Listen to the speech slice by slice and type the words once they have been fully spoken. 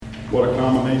What a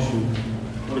combination.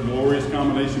 What a glorious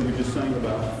combination we just sang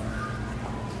about.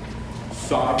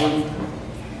 Sovereign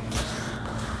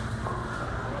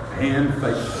and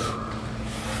faithful.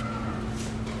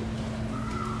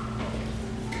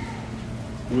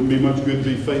 Wouldn't be much good to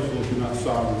be faithful if you're not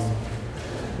sovereign.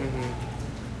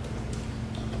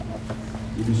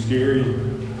 It'd be scary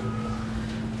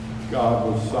if God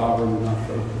was sovereign and not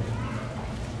faithful.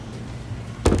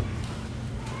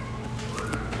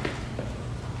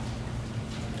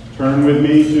 Turn with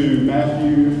me to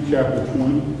Matthew chapter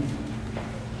 20.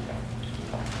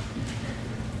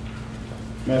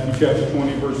 Matthew chapter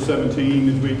 20, verse 17,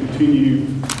 as we continue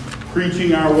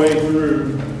preaching our way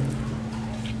through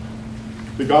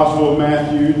the Gospel of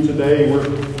Matthew. Today we're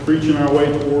preaching our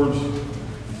way towards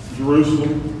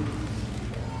Jerusalem.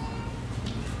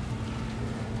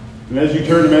 And as you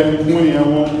turn to Matthew 20, I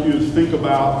want you to think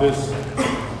about this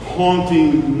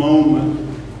haunting moment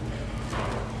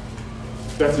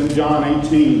that's in John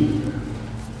 18.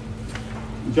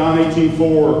 John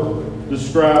 18:4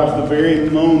 describes the very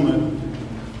moment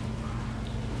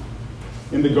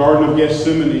in the Garden of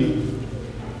Gethsemane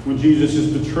when Jesus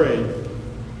is betrayed.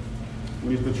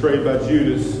 When he's betrayed by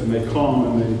Judas, and they come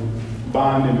and they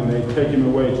bind him and they take him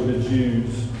away to the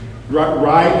Jews.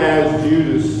 Right as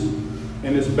Judas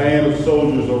and his band of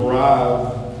soldiers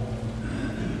arrive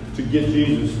to get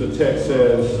Jesus, the text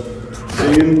says,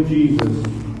 then Jesus,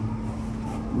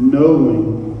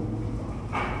 knowing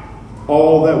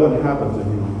all that would happen to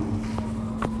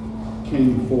him,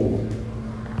 came forward.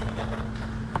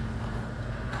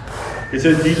 It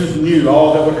says Jesus knew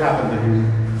all that would happen to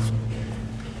him.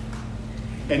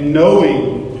 And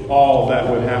knowing all that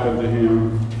would happen to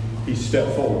him, he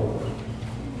stepped forward.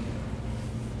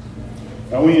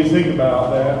 Now when you think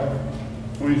about that,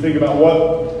 when you think about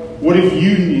what if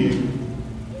you knew?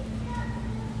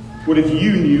 What if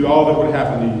you knew all that would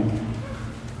happen to you?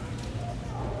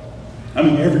 I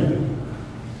mean everything.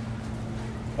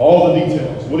 All the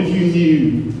details. What if you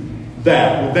knew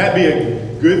that? Would that be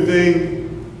a good thing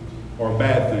or a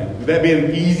bad thing? Would that be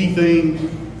an easy thing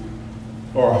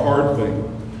or a hard thing?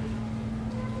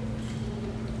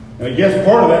 And I guess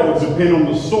part of that would depend on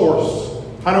the source.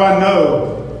 How do I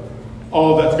know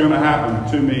all that's going to happen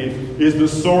to me? Is the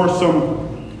source some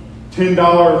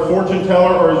 $10 fortune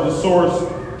teller, or is the source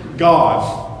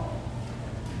God?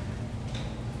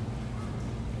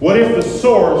 What if the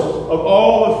source of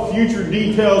all the future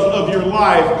details of your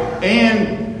life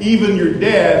and even your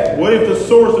death, what if the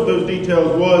source of those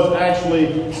details was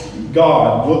actually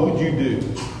God? What would you do?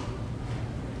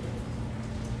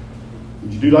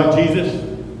 Would you do like Jesus?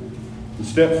 And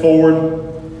step forward,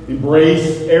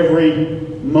 embrace every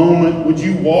moment? Would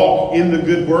you walk in the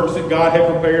good works that God had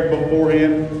prepared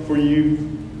beforehand for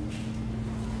you?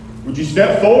 Would you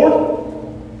step forward?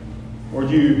 Or would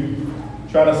you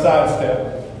try to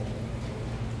sidestep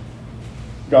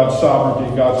God's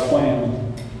sovereignty, God's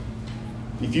plan?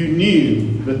 If you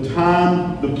knew the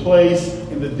time, the place,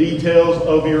 and the details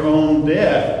of your own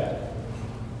death,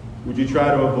 would you try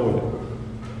to avoid it?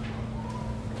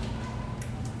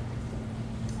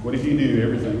 What if you knew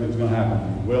everything that was going to happen to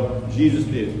you? Well, Jesus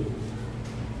did.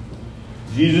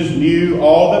 Jesus knew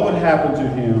all that would happen to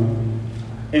him,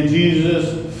 and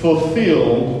Jesus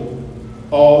fulfilled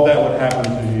all that would happen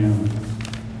to him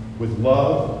with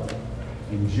love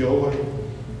and joy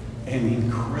and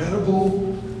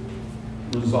incredible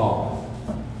resolve.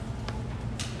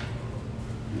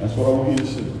 And that's what I want you to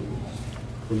see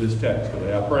from this text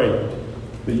today. I pray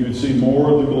that you would see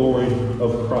more of the glory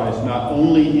of Christ, not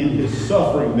only in his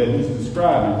suffering that he's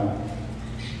describing,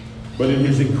 but in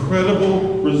his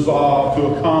incredible resolve to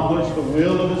accomplish the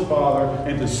will of his Father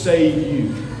and to save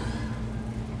you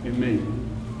and me,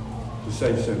 to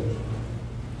save sinners.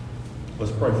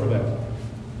 Let's pray for that.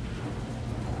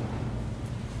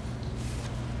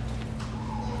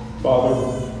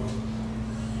 Father,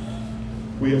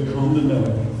 we have come to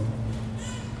know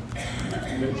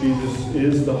that Jesus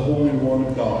is the Holy One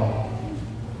of God.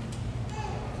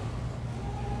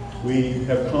 We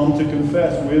have come to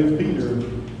confess with Peter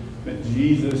that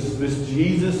Jesus, this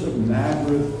Jesus of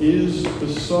Nazareth, is the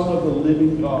Son of the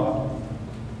living God,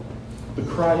 the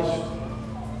Christ.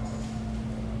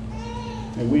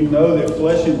 And we know that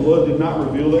flesh and blood did not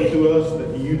reveal that to us,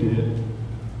 that you did.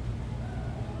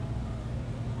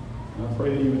 And I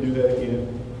pray that you would do that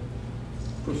again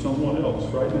for someone else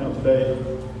right now today.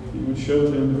 You would show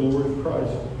them the glory of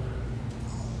Christ.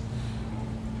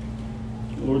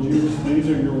 Lord Jesus, these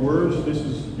are your words. This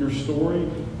is your story.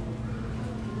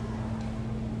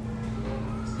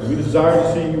 And we desire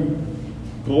to see you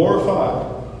glorified.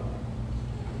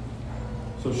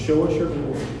 So show us your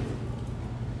glory.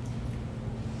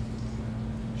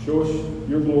 Show us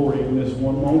your glory in this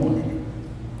one moment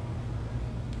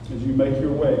as you make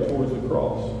your way towards the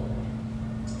cross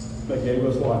that gave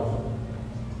us life.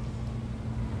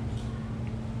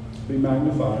 Be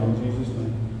magnified in Jesus'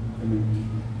 name. Amen.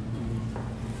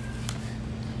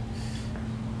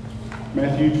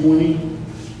 Matthew 20,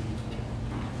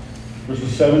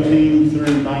 verses 17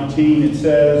 through 19, it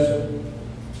says,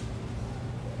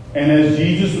 "And as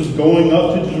Jesus was going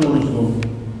up to Jerusalem,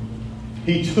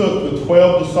 he took the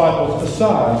 12 disciples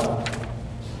aside,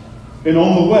 and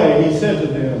on the way he said to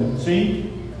them,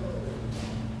 'See,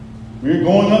 we are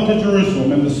going up to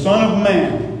Jerusalem, and the Son of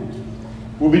Man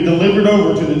will be delivered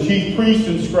over to the chief priests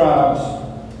and scribes,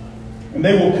 and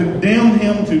they will condemn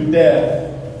him to death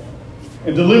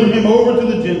and deliver him over to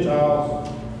the Gentiles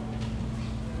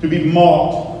to be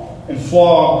mocked and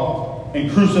flogged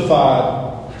and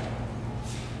crucified.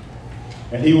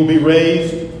 And he will be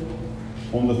raised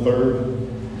on the third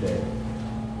day.'"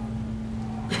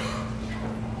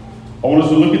 I want us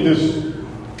to look at this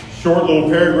short little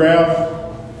paragraph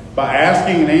by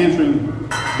asking and answering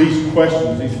these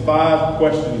questions, these 5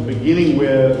 questions, beginning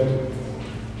with,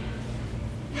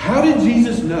 how did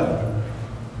Jesus know?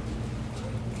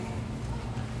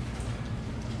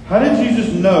 How did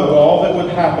Jesus know all that would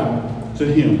happen to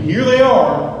him? Here they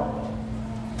are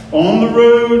on the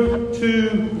road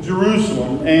to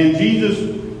Jerusalem, and Jesus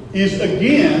is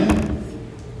again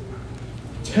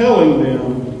telling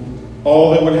them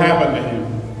all that would happen to him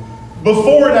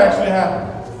before it actually happened.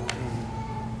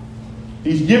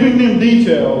 He's giving them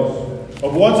details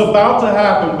of what's about to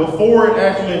happen before it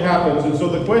actually happens. And so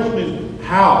the question is,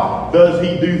 how does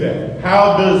he do that?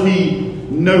 How does he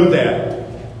know that?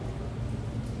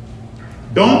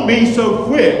 Don't be so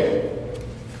quick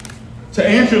to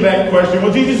answer that question.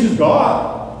 Well, Jesus is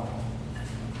God.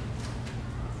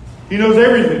 He knows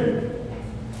everything.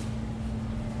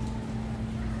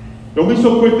 Don't be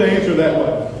so quick to answer that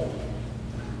way.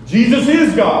 Jesus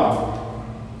is God.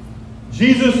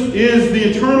 Jesus is the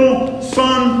eternal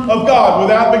Son of God.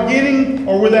 Without beginning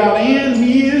or without end,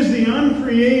 he is the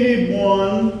uncreated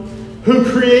one who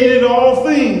created all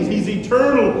things. He's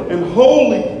eternal and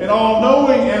holy and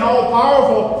all-knowing and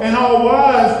all-powerful and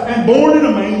all-wise and born in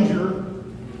a manger.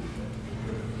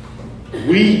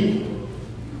 Weak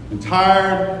and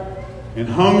tired and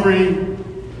hungry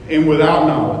and without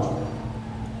knowledge.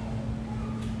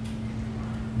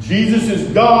 Jesus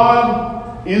is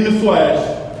God in the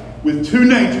flesh with 2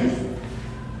 natures.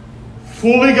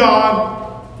 Fully God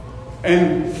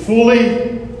and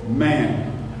fully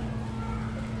man.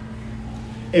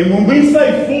 And when we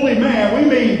say fully man, we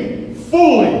mean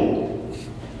fully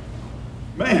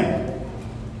man.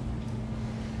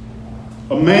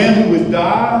 A man who would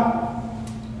die.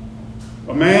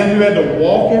 A man who had to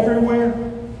walk everywhere.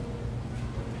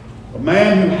 A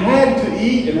man who had to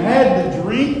eat and had to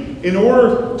drink in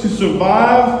order to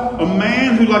survive. A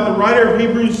man who, like the writer of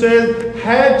Hebrews says,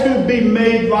 had to be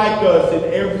made like us in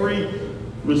every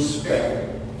respect.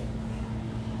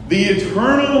 The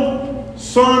eternal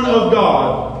Son of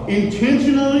God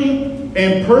intentionally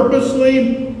and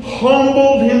purposely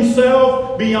humbled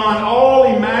himself beyond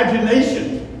all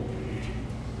imagination,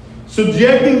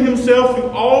 subjecting himself to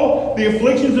all the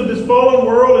afflictions of this fallen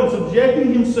world and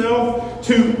subjecting himself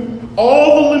to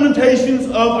all the limitations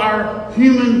of our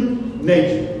human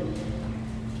nature.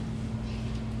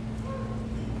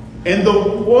 And the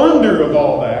wonder of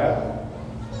all that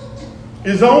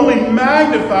is only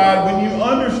magnified when you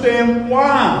understand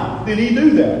why did he do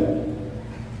that.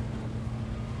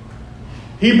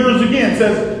 Hebrews again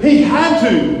says he had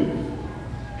to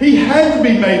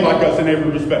be made like us in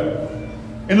every respect.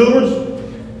 In other words,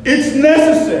 it's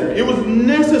necessary. It was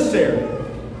necessary.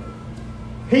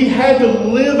 He had to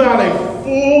live out a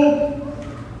full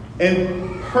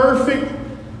and perfect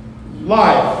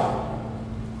life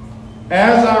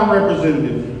as our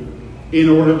representative in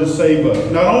order to save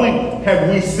us. Not only have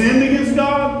we sinned against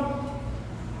God,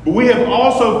 but we have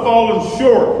also fallen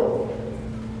short.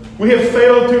 We have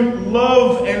failed to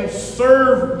love and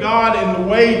serve God in the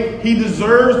way he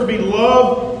deserves to be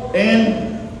loved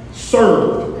and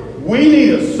served. We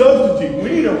need a substitute. We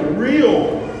need a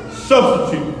real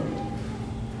substitute.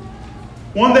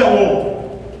 One that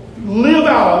will live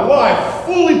out a life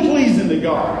fully pleasing to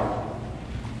God.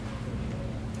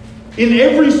 In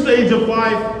every stage of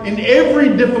life, in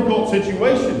every difficult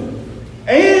situation.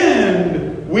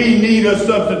 And we need a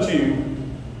substitute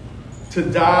to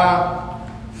die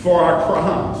for our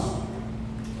crimes.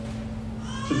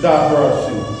 To die for our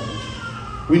sins.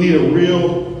 We need a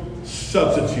real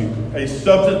substitute. A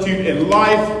substitute in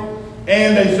life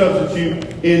and a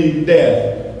substitute in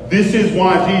death. This is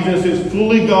why Jesus is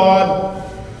fully God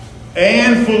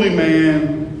and fully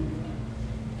man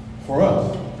for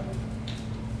us.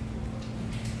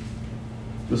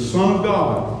 The Son of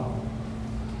God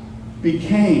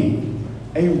became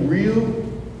a real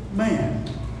man.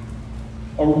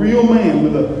 A real man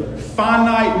with a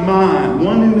finite mind.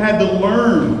 One who had to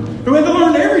learn. Who had to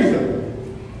learn everything.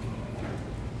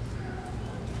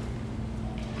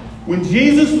 When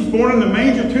Jesus was born in the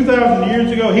manger 2,000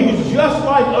 years ago, he was just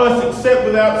like us except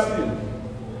without sin.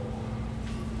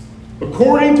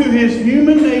 According to his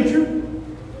human nature,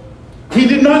 he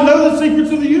did not know the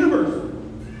secrets of the universe.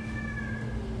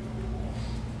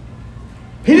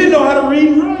 He didn't know how to read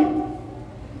and write.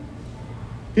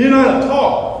 He didn't know how to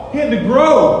talk. He had to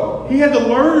grow. He had to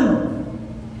learn.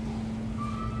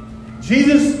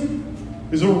 Jesus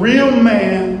is a real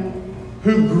man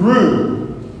who grew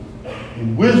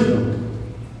in wisdom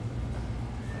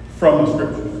from the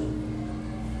Scriptures.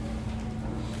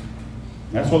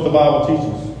 That's what the Bible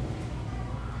teaches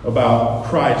about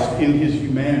Christ in his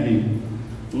humanity.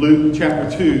 Luke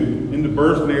chapter 2, in the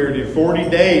birth narrative, 40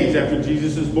 days after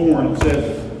Jesus is born, it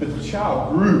says that the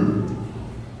child grew.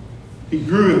 He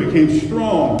grew and became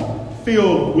strong,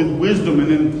 filled with wisdom.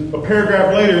 And then a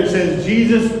paragraph later it says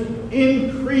Jesus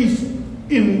increased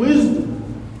in wisdom.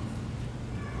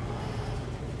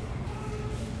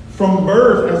 From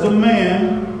birth as a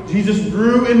man, Jesus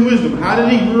grew in wisdom. How did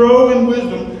he grow in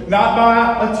wisdom? Not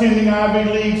by attending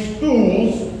Ivy League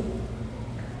schools,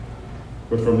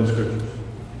 but from the Scriptures.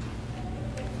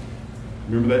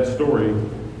 Remember that story?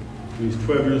 He's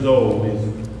 12 years old. He's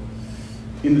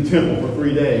in the temple for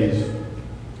 3 days.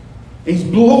 He's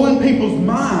blowing people's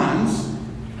minds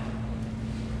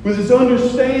with his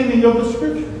understanding of the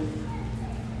Scripture.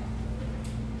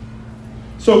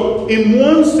 So, in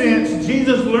one sense,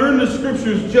 Jesus learned the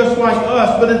Scriptures just like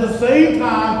us, but at the same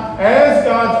time, as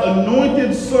God's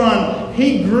anointed Son,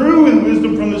 he grew in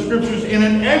wisdom from the Scriptures in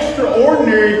an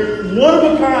extraordinary,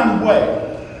 one-of-a-kind way.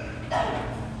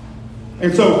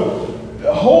 And so,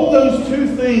 hold those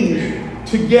two things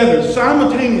together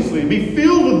simultaneously and be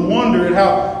filled with wonder at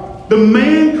how the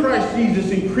man Christ Jesus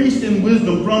increased in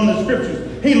wisdom from the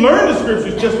Scriptures. He learned the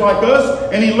Scriptures just like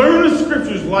us, and he learned the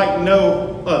Scriptures like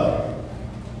no other.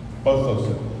 Both those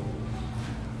things.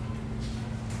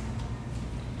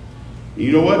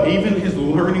 You know what? Even his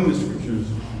learning the Scriptures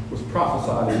was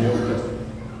prophesied in the Old Testament.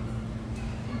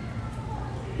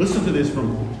 Listen to this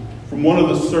from one of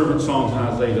the servant songs in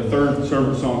Isaiah, the third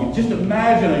servant song. Just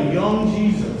imagine a young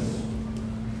Jesus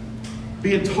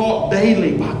being taught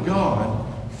daily by God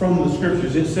from the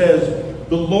Scriptures. It says,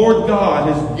 "The Lord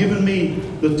God has given me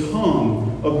the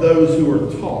tongue of those who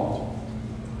are taught,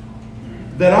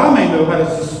 that I may know how to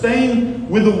sustain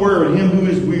with the word him who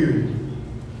is weary.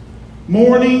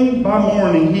 Morning by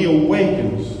morning he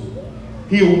awakens.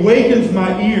 He awakens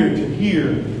my ear to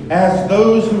hear as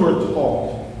those who are taught.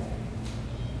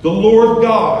 The Lord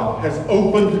God has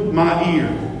opened my ear,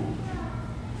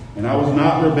 and I was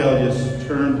not rebellious,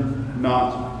 turned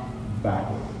not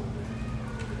backward."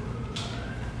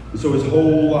 And so his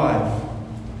whole life,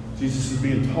 Jesus is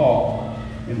being taught,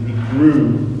 and he grew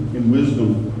in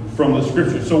wisdom from the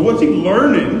Scriptures. So what's he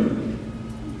learning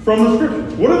from the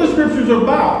Scriptures? What are the Scriptures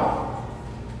about?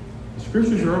 The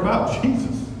Scriptures are about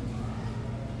Jesus.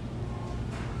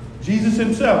 Jesus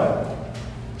himself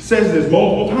says this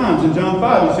multiple times in John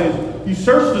 5. He says, "You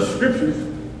search the Scriptures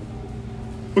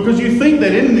because you think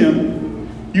that in them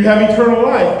you have eternal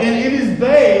life, and it is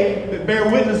they that bear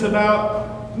witness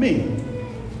about me."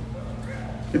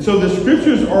 And so the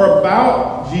Scriptures are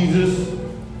about Jesus,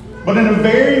 but in a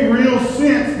very real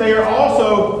sense, they are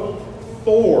also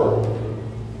for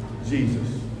Jesus.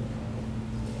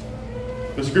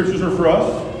 The Scriptures are for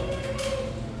us,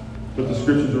 but the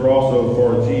Scriptures are also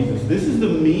for Jesus. This is the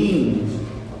means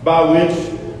by which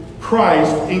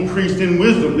Christ increased in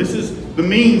wisdom. This is the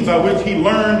means by which he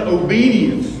learned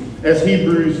obedience, as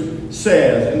Hebrews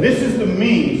says. And this is the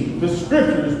means, the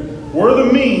Scriptures were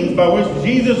the means by which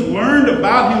Jesus learned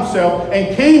about himself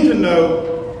and came to know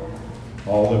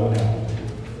all that would happen.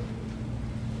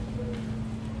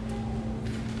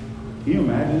 Can you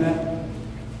imagine that?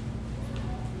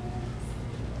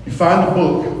 You find a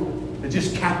book that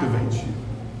just captivates you.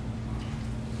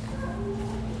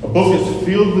 A book that's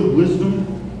filled with wisdom.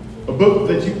 A book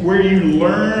where you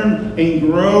learn and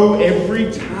grow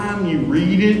every time you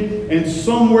read it. And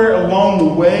somewhere along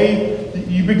the way,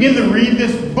 you begin to read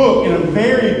this book in a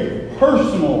very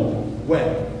personal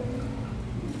way.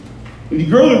 And you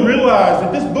grow to realize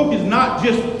that this book is not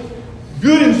just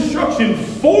good instruction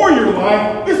for your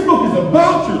life. This book is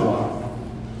about your life.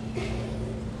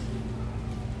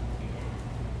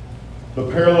 The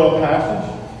parallel passage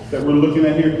that we're looking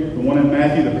at here, the one in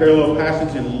Matthew, the parallel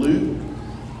passage in Luke,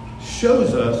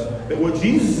 shows us that what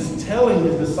Jesus is telling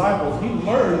his disciples, he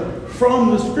learned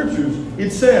from the Scriptures.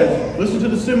 It says, listen to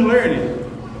the similarity.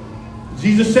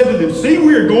 Jesus said to them, see,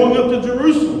 we are going up to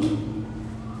Jerusalem,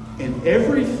 and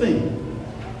everything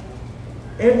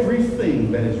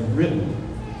that is written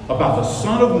about the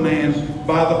Son of Man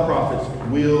by the prophets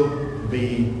will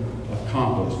be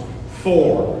accomplished.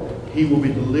 For he will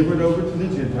be delivered over to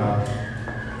the Gentiles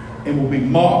and will be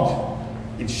mocked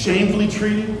and shamefully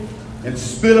treated and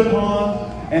spit upon.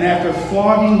 And after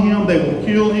flogging him, they will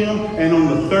kill him. And on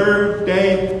the third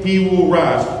day, he will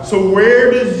rise. So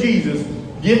where does Jesus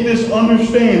get this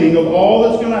understanding of all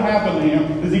that's going to happen to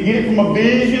him? Does he get it from a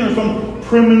vision or some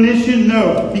premonition?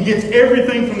 No. He gets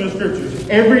everything from the Scriptures.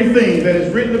 Everything that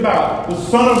is written about the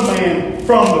Son of Man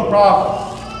from the prophets.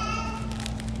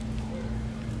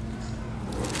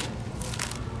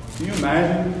 Can you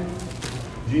imagine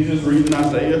Jesus reading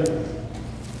Isaiah?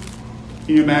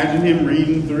 Can you imagine him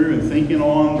reading through and thinking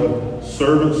on the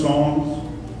servant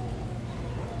songs?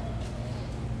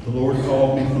 The Lord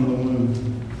called me from the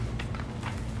womb.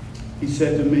 He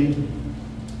said to me,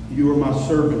 you are my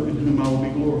servant in whom I will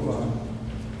be glorified.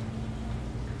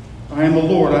 I am the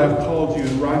Lord, I have called you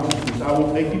in righteousness. I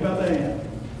will take you by the hand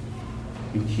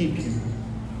and keep you.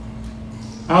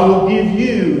 I will give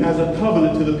you as a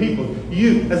covenant to the people,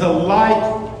 you as a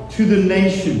light to the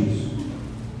nations.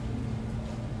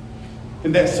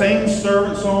 In that same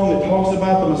servant song that talks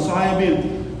about the Messiah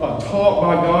being taught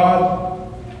by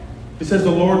God, it says,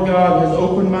 the Lord God has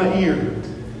opened my ear.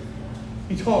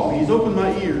 He taught me. He's opened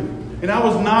my ear. And I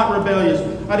was not rebellious.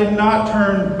 I did not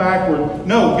turn backward.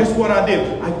 No, guess what I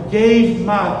did? I gave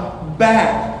my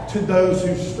back to those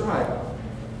who strike,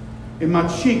 and my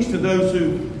cheeks to those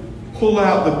who pull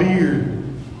out the beard.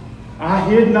 I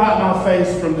hid not my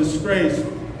face from disgrace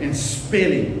and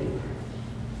spitting.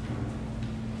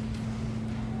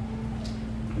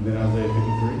 And then Isaiah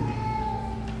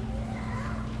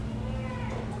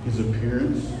 53. His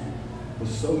appearance was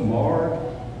so marred,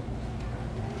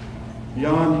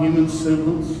 beyond human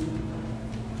semblance.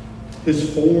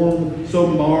 His form so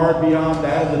marred beyond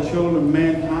that of the children of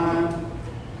mankind.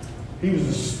 He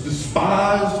was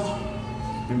despised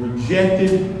and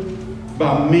rejected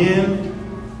by men,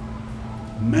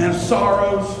 a man of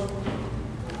sorrows,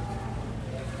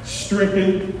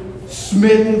 stricken,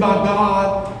 smitten by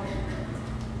God.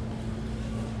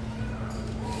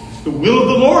 It's the will of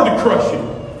the Lord to crush him.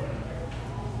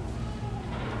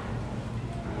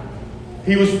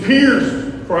 He was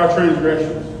pierced for our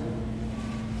transgressions.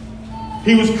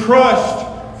 He was crushed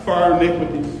for our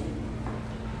iniquities.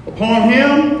 Upon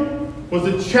him was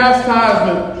the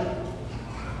chastisement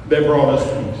that brought us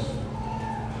peace.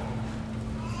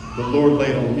 The Lord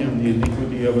laid on him the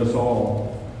iniquity of us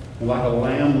all. And like a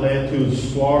lamb led to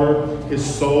his slaughter, his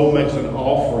soul makes an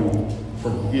offering for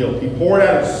guilt. He poured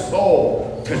out his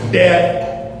soul to death.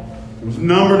 He was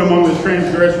numbered among the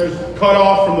transgressors, cut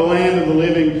off from the land of the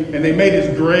living, and they made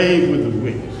his grave with the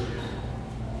wicked.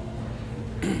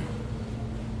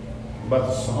 About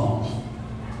the Psalms.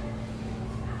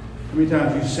 How many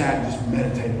times you sat and just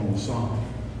meditated on the Psalms?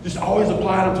 Just always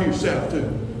apply them to yourself too.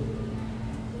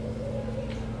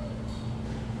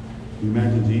 Can you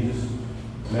imagine Jesus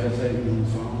meditating on the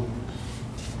Psalm?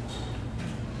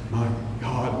 My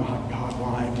God,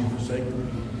 why have you forsaken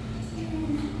me?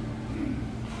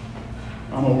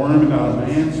 I'm a worm and not a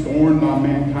man, scorned by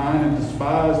mankind and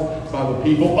despised by the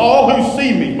people. All who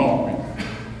see me mock me.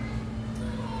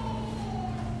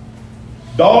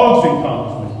 Dogs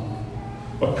encompass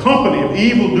me. A company of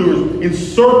evildoers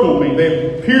encircle me.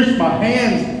 They have pierced my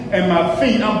hands and my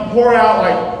feet. I'm poured out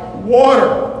like water.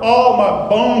 All my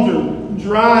bones are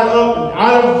dried up and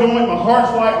out of joint. My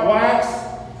heart's like wax.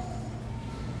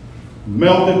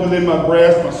 Melted within my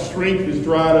breast. My strength is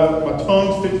dried up. My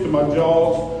tongue sticks to my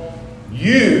jaws.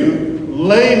 You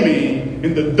lay me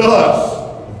in the dust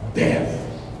of death.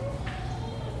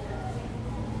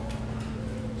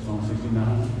 Psalm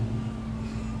 69.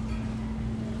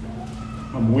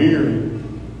 I'm weary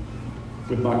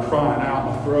with my crying out.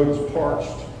 My throat is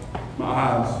parched. My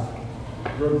eyes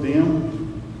grow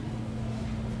dim.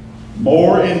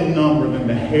 More in number than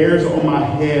the hairs on my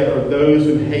head are those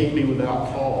who hate me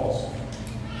without cause.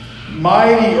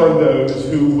 Mighty are those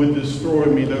who would destroy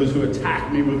me, those who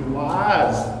attack me with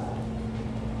lies.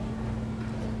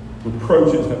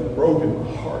 Reproaches have broken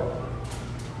my heart.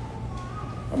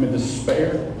 I'm in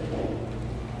despair.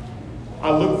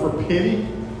 I look for pity,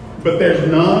 but there's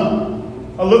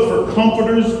none. I looked for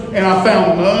comforters, and I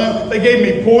found none. They gave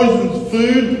me poisonous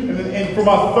food, and for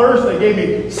my thirst, they gave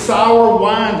me sour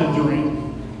wine to drink.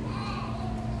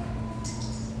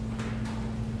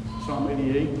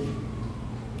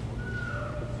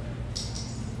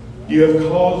 You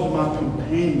have caused my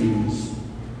companions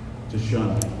to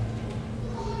shun me.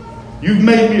 You've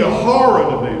made me a horror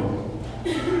to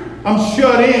them. I'm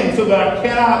shut in so that I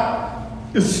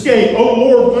cannot escape. Oh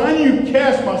Lord, why do you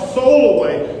cast my soul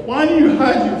away? Why do you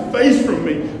hide your face from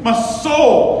me? My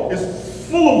soul is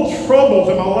full of troubles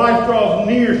and my life draws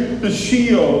near the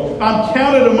Sheol. I'm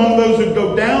counted among those who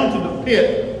go down to the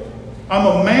pit. I'm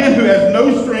a man who has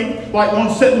no strength, like one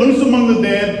set loose among the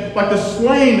dead, like the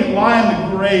slain that lie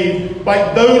in the grave,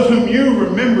 like those whom you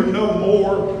remember no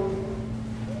more.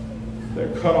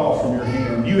 They're cut off from your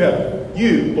hand.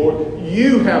 You, Lord,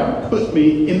 you have put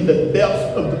me in the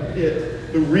depths of the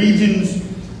pit, the regions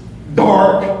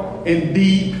dark and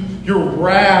deep. Your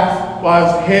wrath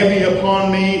lies heavy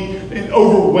upon me and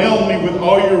overwhelm me with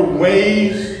all your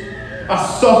ways. I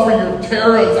suffer your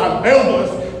terrors. I'm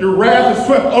helpless. Your wrath has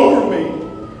swept over me.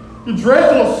 Your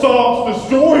dreadful assaults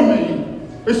destroy me.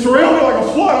 They surround me like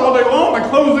a flood all day long. They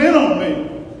close in on me.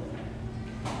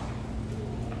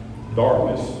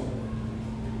 Darkness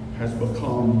has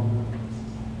become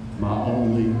my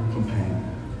only companion.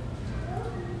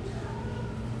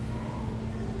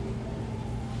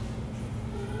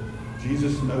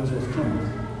 Jesus knows what's coming.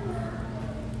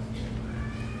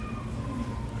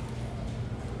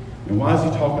 And why is he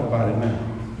talking about it now?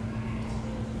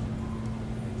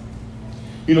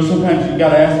 You know, sometimes you've got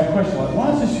to ask the question, like,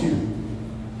 why is this here?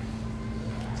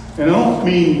 And I don't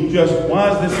mean just,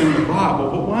 why is this in the Bible,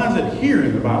 but why is it here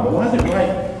in the Bible? Why is it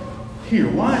right here?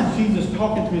 Why is Jesus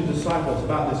talking to his disciples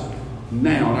about this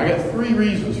now? And I got 3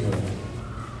 reasons for that.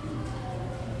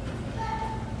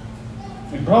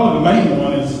 And probably the main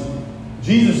one is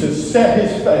Jesus has set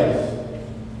his face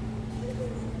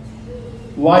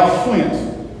like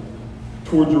flint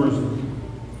toward Jerusalem.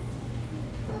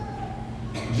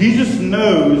 Jesus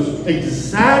knows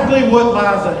exactly what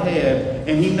lies ahead,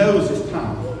 and he knows his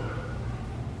time.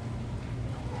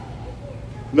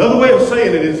 Another way of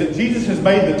saying it is that Jesus has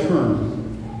made the turn.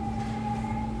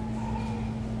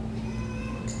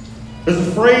 There's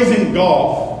a phrase in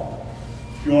golf.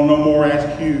 If you want to know more,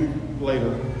 ask Hugh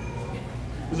later.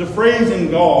 There's a phrase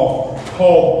in golf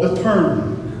called the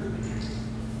turn.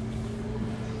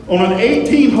 On an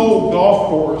 18-hole golf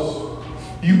course,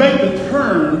 you make the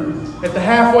turn at the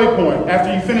halfway point.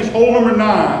 After you finish hole number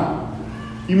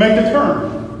 9, you make the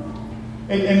turn.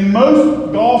 And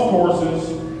most golf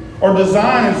courses are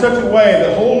designed in such a way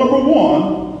that hole number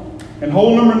 1 and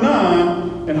hole number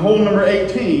 9 and hole number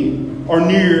 18 are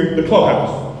near the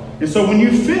clubhouse. And so when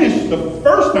you finish the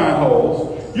first 9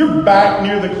 holes, you're back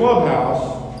near the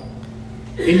clubhouse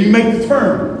and you make the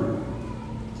turn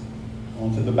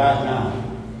onto the back 9.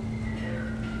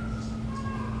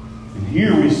 And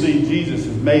here we see Jesus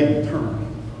has made the turn.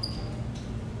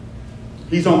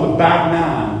 He's on the back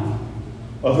 9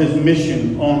 of his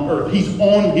mission on earth. He's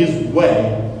on his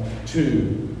way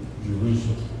to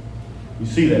Jerusalem. You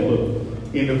see that, look,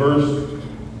 in the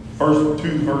first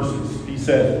 2 verses. He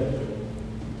says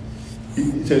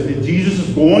that Jesus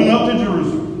is going up to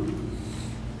Jerusalem.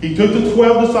 He took the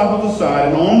 12 disciples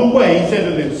aside, and on the way he said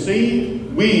to them, see,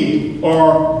 we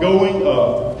are going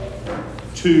up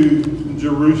to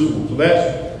Jerusalem. So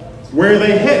that's where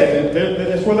they headed.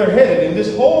 That's where they're headed. And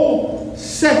this whole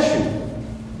section,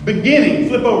 beginning,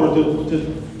 flip over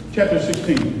to chapter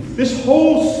 16. This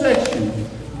whole section,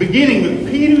 beginning with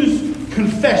Peter's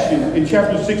confession in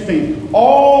chapter 16,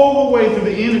 all the way through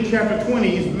the end of chapter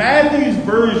 20, is Matthew's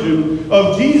version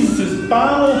of Jesus'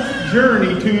 final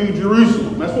journey to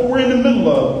Jerusalem. That's what we're in the middle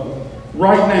of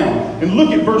right now. And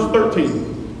look at verse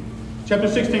 13. Chapter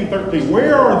 16, 13.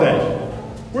 Where are they?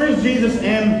 Where is Jesus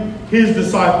and his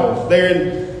disciples? They're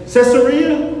in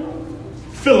Caesarea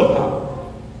Philippi.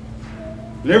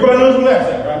 And everybody knows where that's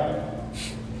at, right?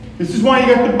 This is why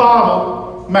you got the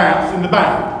Bible maps in the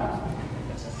back.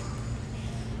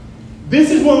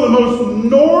 This is one of the most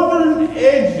northern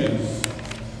edges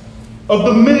of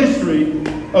the ministry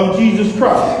of Jesus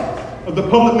Christ, of the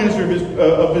public ministry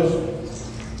of his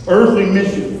earthly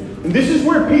mission. And this is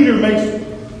where Peter makes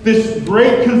this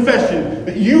great confession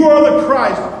that you are the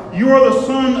Christ, you are the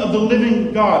Son of the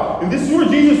living God. And this is where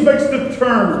Jesus makes the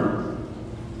turn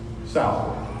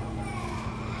southward.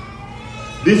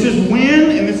 This is when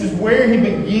and this is where he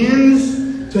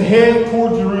begins to head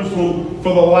toward Jerusalem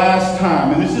for the last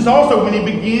time. And this is also when he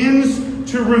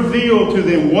begins to reveal to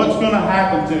them what's going to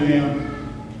happen to him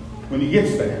when he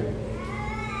gets there.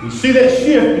 You see that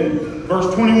shift in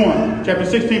verse 21, chapter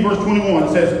 16, verse 21.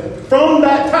 It says, from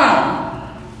that time,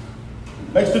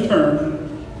 makes the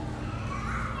turn,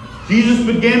 Jesus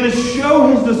began to show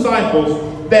his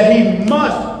disciples that he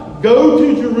must go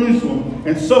to Jerusalem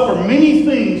and suffer many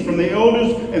things from the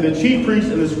elders and the chief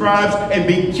priests and the scribes, and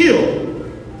be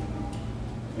killed,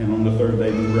 and on the third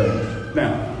day be raised.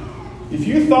 Now, if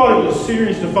you thought it was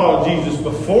serious to follow Jesus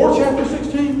before chapter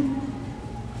 16,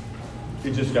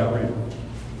 it just got real.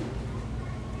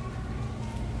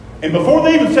 And before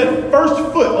they even set first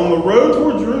foot on the road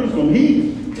toward Jerusalem,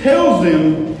 he tells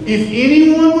them, if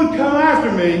anyone would come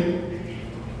after me,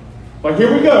 like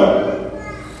here we go,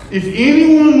 if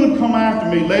anyone would come after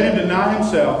me, let him deny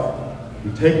himself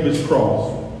and take up his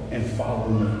cross and follow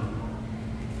me.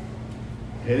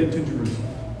 Headed to Jerusalem.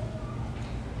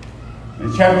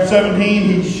 In chapter 17,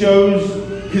 he shows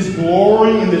his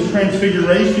glory in this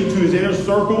transfiguration to his inner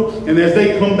circle. And as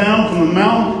they come down from the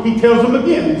mountain, he tells them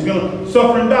again he's going to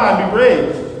suffer and die and be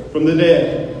raised from the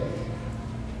dead.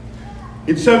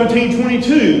 In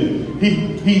 1722,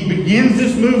 he begins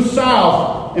this move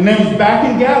south. And then he's back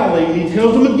in Galilee. And he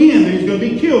tells them again that he's going to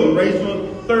be killed and raised on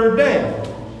the third day.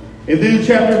 And then in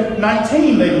chapter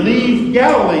 19, they leave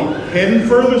Galilee, heading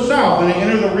further south. And they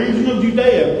enter the region of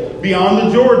Judea, beyond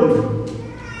the Jordan.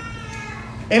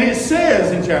 And it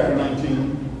says in chapter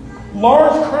 19,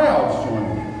 large crowds join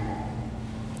him.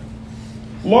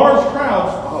 Large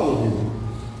crowds followed him.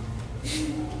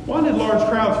 Why did large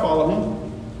crowds follow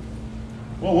him?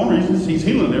 Well, one reason is he's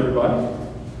healing everybody.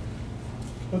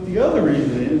 But the other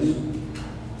reason is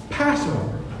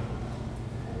Passover.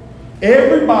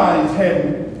 Everybody's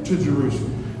heading to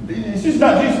Jerusalem. It's just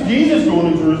not just Jesus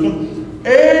going to Jerusalem.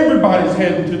 Everybody's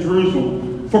heading to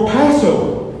Jerusalem for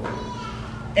Passover.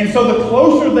 And so the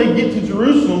closer they get to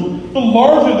Jerusalem, the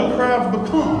larger the crowds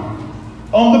become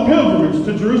on the pilgrimage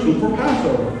to Jerusalem for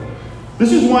Passover.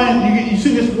 This is why you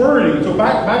see this wording. So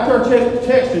back to our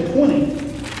text in 20.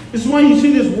 This is why you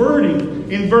see this wording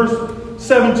in verse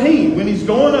 17. When he's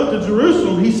going up to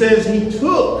Jerusalem, he says he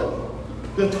took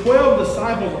the 12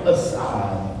 disciples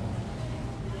aside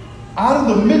out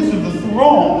of the midst of the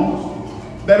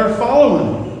throngs that are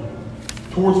following him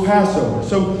towards Passover.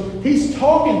 So he's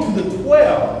talking to the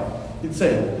 12, it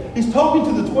said. He's talking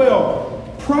to the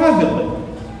 12 privately.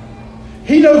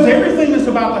 He knows everything that's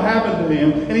about to happen to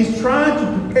him, and he's trying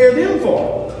to prepare them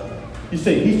for it. You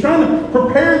see, he's trying to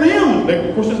prepare them.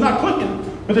 Of course, it's not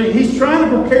clicking, but he's trying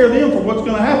to prepare them for what's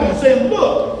going to happen. And saying,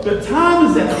 look, the time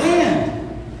is at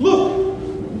hand.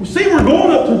 Look, see, we're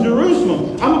going up to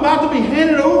Jerusalem. I'm about to be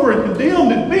handed over and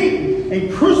condemned and beaten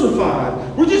and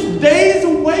crucified. We're just days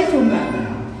away from that now.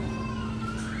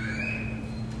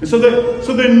 And so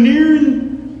they're near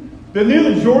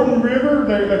the Jordan River.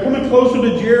 They're coming closer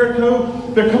to Jericho.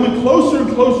 They're coming closer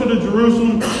and closer to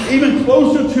Jerusalem, even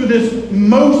closer to this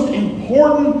most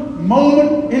important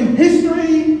moment in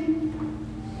history.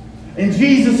 And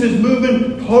Jesus is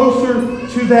moving closer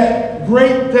to that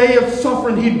great day of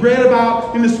suffering he'd read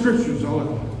about in the Scriptures all the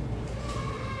time.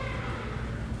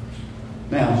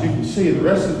 Now, as you can see, in the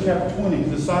rest of chapter 20,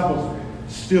 the disciples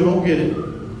still don't get it.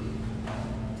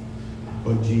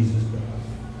 But Jesus does.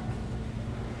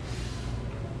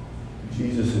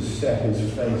 Jesus has set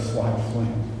his face like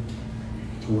flint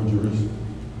toward Jerusalem.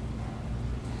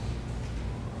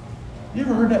 You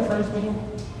ever heard that phrase before?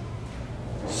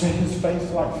 Set his face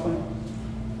like flint.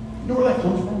 You know where that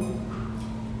comes from?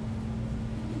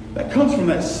 That comes from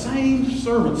that same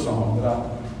servant song that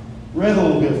I read a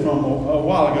little bit from a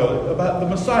while ago about the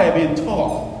Messiah being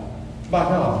taught by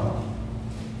God.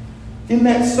 In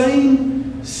that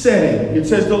same setting, it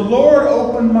says, the Lord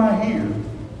opened my ear.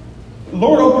 The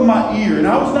Lord opened my ear, and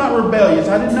I was not rebellious.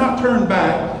 I did not turn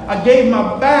back. I gave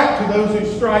my back to those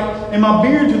who strike, and my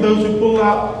beard to those who pull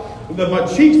out, my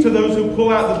cheeks to those who pull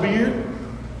out the beard.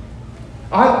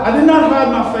 I did not hide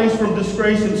my face from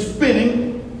disgrace and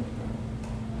spitting.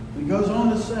 He goes on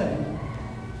to say,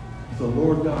 the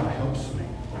Lord God helps me.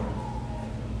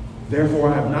 Therefore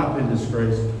I have not been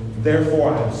disgraced.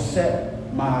 Therefore I have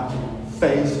set my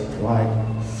face like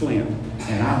flint.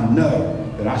 And I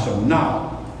know that I shall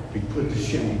not be put to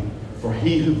shame. For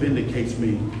he who vindicates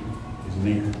me is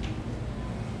near.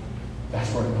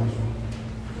 That's where it comes from.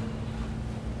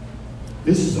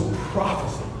 This is a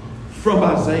prophecy from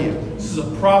Isaiah. This is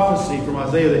a prophecy from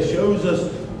Isaiah that shows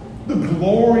us the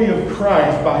glory of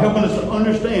Christ by helping us to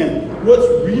understand what's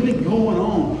really going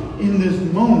on in this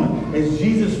moment as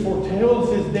Jesus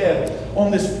foretells his death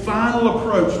on this final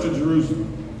approach to Jerusalem.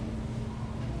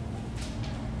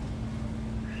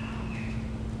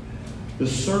 The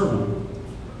servant,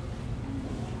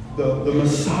 the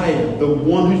Messiah, the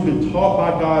one who's been taught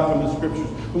by God from the Scriptures,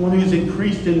 the one who's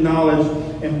increased in knowledge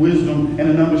and wisdom and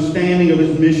an understanding of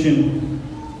his mission.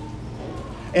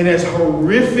 And as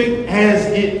horrific as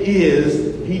it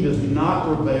is, he does not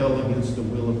rebel against the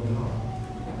will of God.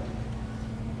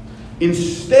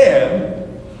 Instead,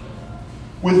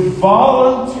 with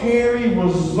voluntary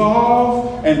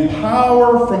resolve and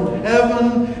power from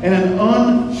heaven and an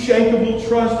unshakable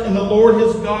trust in the Lord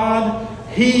his God,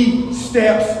 he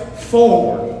steps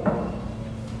forward,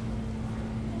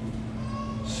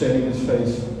 setting his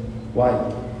face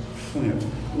like flint.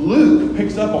 Luke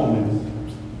picks up on this.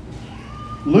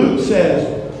 Luke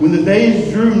says, when the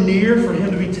days drew near for him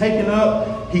to be taken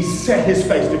up, he set his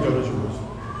face to go to Jerusalem.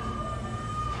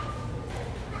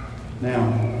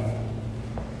 Now,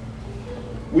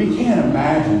 we can't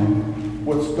imagine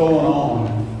what's going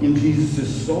on in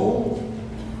Jesus' soul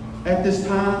at this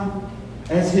time,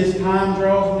 as his time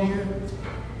draws near.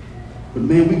 But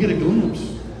man, we get a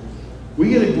glimpse. We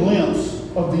get a glimpse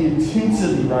of the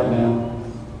intensity right now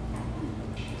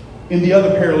in the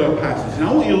other parallel passage. And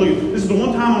I want you to look, this is the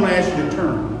one time I'm going to ask you to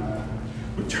turn.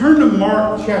 But turn to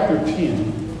Mark chapter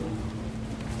 10,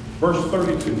 verse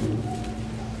 32.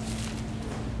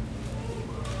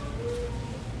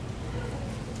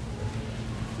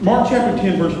 Mark chapter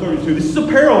 10, verse 32. This is a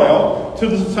parallel to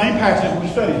the same passage we're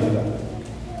studying today.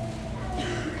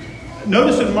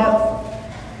 Notice in Mark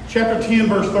chapter 10,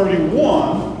 verse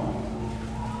 31,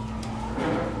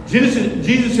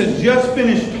 Jesus has just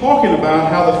finished talking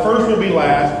about how the first will be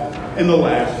last and the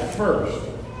last first.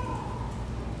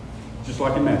 Just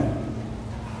like in Matthew.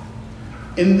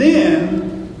 And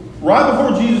then, right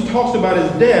before Jesus talks about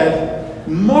his death,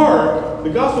 Mark,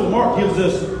 the Gospel of Mark, gives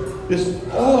us this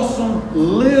awesome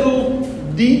little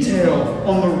detail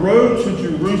on the road to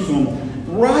Jerusalem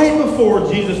right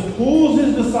before Jesus pulls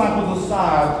his disciples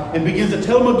aside and begins to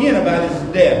tell them again about his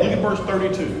death. Look at verse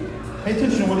 32. Pay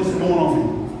attention to what is going on here.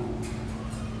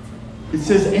 It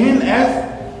says, and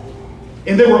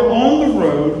they were on the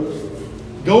road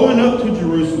going up to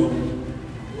Jerusalem,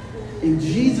 and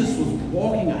Jesus was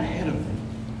walking ahead of them.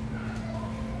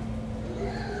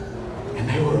 And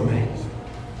they were amazed.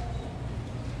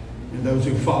 And those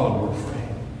who followed were afraid.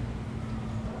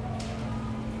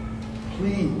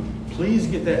 Please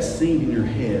get that scene in your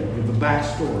head of the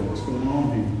backstory, what's going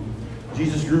on here.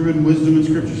 Jesus grew in wisdom and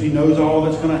scriptures. He knows all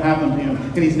that's going to happen to him.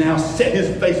 And he's now set his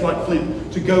face like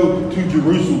flint to go to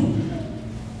Jerusalem.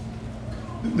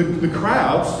 The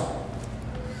crowds,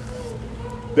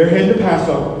 they're heading to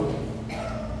Passover.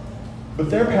 But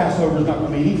their Passover is not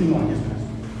going to be anything like his Passover.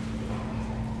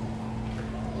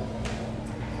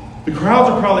 The crowds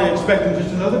are probably expecting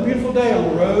just another beautiful day on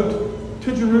the road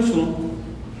to Jerusalem.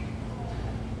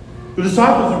 The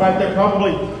disciples are back there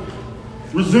probably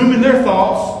resuming their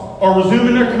thoughts or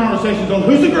resuming their conversations on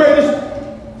who's the greatest.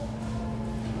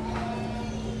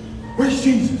 Where's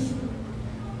Jesus?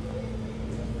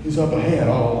 He's up ahead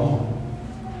all along.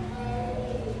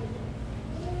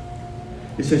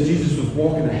 It says Jesus was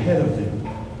walking ahead of them.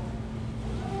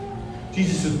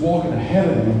 Jesus is walking ahead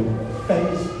of them,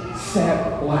 face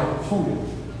set like flint.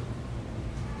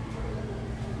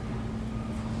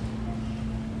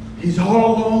 He's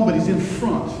all alone, but he's in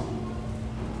front.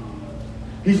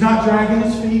 He's not dragging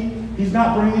his feet. He's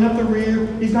not bringing up the rear.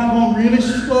 He's not going really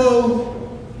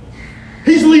slow.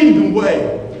 He's leading the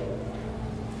way.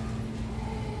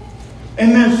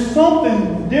 And there's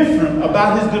something different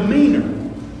about his demeanor.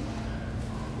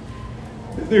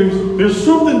 There's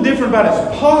something different about his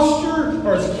posture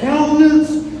or his countenance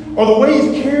or the way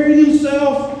he's carrying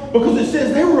himself, because it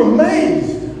says they were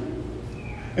amazed.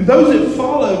 And those that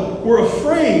followed were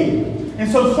afraid.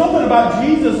 And so something about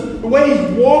Jesus, the way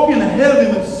he's walking ahead of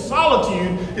them in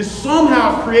solitude, is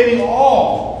somehow creating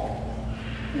awe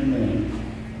in them.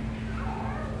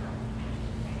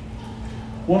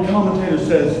 One commentator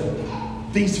says,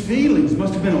 these feelings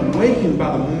must have been awakened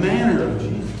by the manner of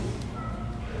Jesus.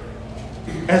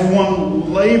 As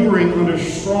one laboring under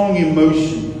strong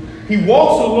emotion. He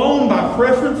walks alone by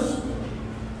preference,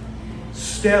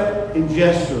 step and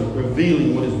gesture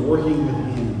revealing what is working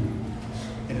within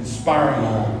and inspiring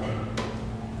all.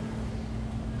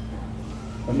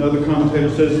 Another commentator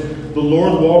says, the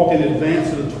Lord walked in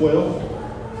advance of the 12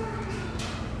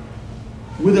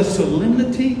 with a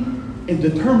solemnity and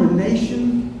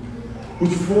determination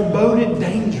which foreboded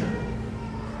danger.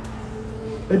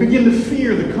 They begin to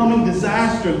fear the coming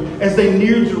disaster as they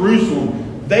neared Jerusalem.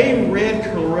 They read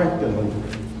correctly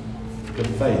the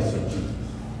face of Jesus.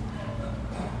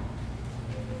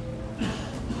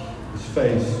 His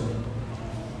face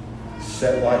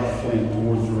set like flint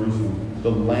towards Jerusalem.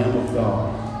 The Lamb of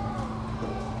God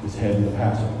is heading to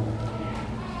Passover.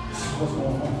 This is what's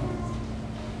going on.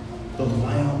 The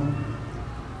Lamb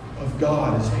of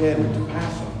God is heading to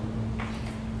Passover.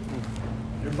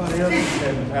 Everybody else is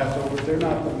heading to Passover, but they're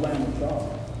not the Lamb of God.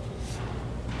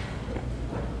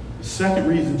 The second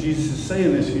reason Jesus is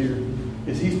saying this here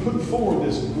is he's putting forward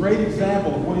this great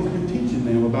example of what he's been teaching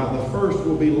them about the first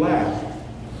will be last.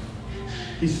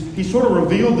 He sort of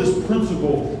revealed this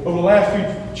principle over the last few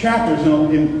chapters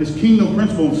in this kingdom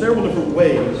principle in several different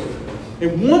ways.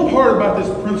 And one part about this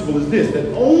principle is this, that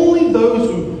only those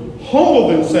who humble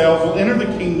themselves will enter the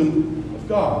kingdom of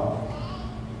God.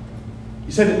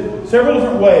 He said it several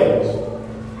different ways.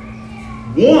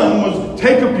 One was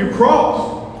take up your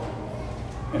cross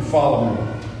and follow me.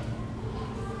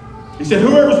 He said,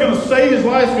 whoever's going to save his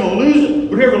life is going to lose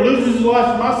it. Whoever loses his life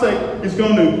for my sake is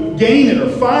going to gain it or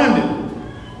find it.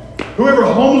 Whoever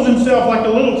humbles himself like a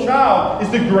little child is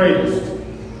the greatest.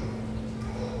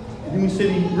 And then we said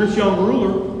the rich young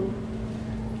ruler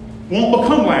won't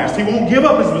become last. He won't give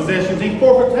up his possessions. He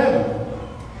forfeits heaven.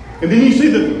 And then you see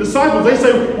the disciples, they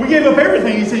say, we gave up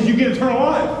everything. He says, you get eternal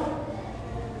life.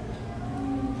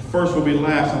 The first will be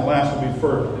last and the last will be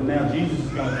first. And now Jesus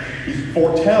he's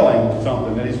foretelling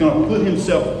something, that he's going to put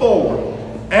himself forward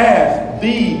as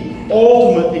the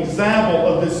ultimate example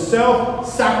of this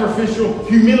self-sacrificial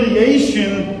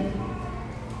humiliation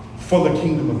for the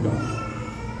kingdom of God.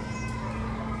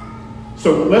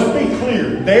 So let's be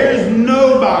clear. There is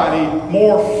nobody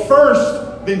more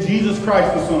first than Jesus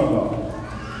Christ, the Son of God.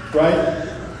 Right?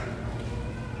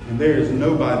 And there is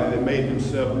nobody that made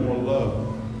himself more loved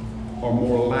or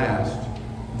more last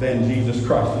than Jesus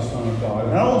Christ, the Son of God.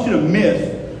 And I don't want you to miss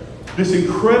this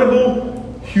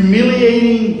incredible,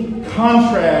 humiliating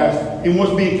contrast in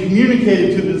what's being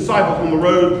communicated to the disciples on the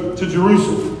road to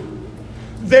Jerusalem.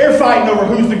 They're fighting over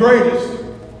who's the greatest.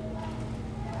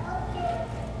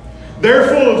 They're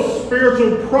full of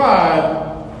spiritual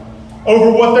pride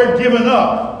over what they're giving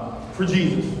up for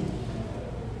Jesus.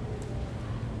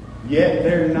 Yet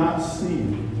they're not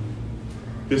seeing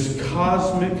this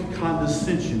cosmic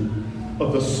condescension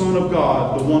of the Son of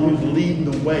God, the one who's leading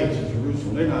the way to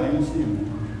Jerusalem. They're not even seeing it.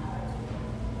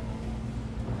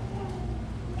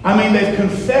 I mean, they've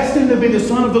confessed him to be the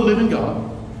Son of the living God.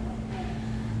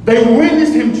 They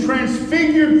witnessed him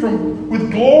transfigured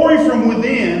with glory from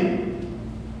within.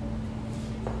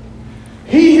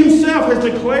 He himself has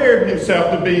declared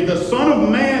himself to be the Son of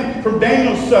Man from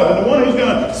Daniel 7, the one who's going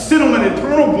to sit on that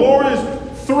eternal glorious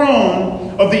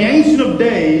throne of the Ancient of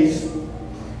Days.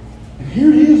 And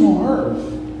here he is on earth.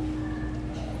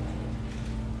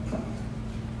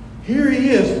 Here he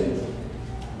is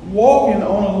walking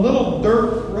on a little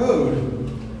dirt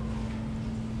road,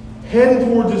 heading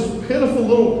towards this pitiful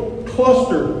little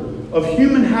cluster of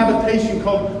human habitation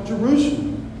called Jerusalem.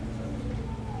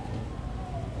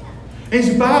 And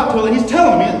he's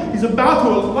telling me he's about to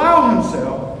allow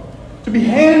himself to be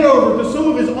handed over to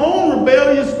some of his own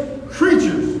rebellious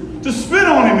creatures to spit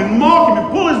on him and mock him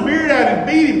and pull his beard out and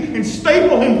beat him and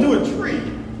staple him to a tree.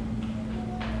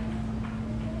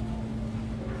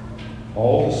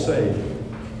 All to save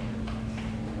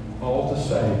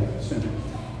sinners.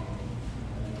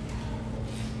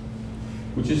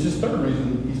 Which is his third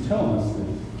reason he's telling us this.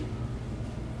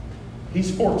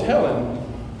 He's foretelling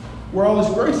where all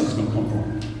this grace is going to come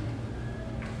from.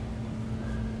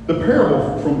 The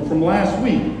parable from last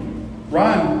week,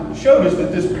 Ryan showed us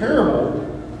that this parable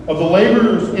of the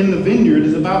laborers in the vineyard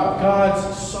is about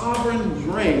God's sovereign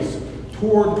grace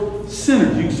toward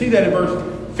sinners. You can see that in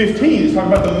verse 15. It's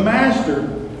talking about the master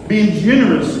being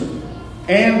generous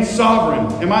and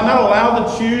sovereign. Am I not allowed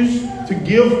to choose to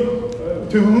give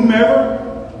to whomever?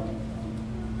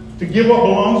 To give what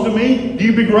belongs to me? Do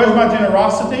you begrudge my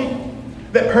generosity?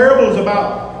 That parable is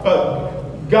about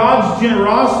God's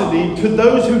generosity to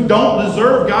those who don't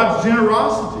deserve God's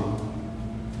generosity.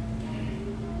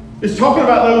 It's talking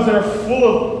about those that are full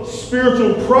of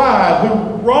spiritual pride, who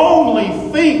wrongly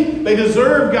think they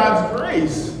deserve God's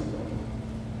grace.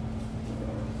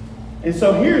 And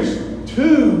so here's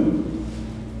two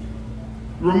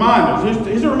reminders.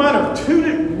 Here's a reminder of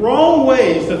two wrong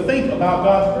ways to think about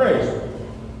God's grace.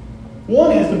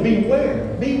 One is to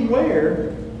beware.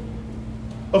 Beware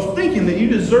of thinking that you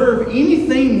deserve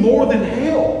anything more than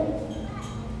hell.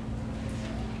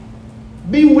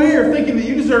 Beware of thinking that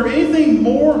you deserve anything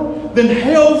more than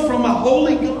hell from a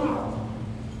holy God.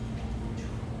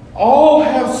 All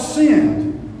have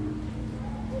sinned.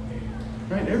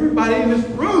 Right? Everybody in this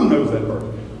room knows that verse.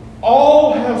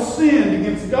 All have sinned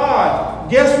against God.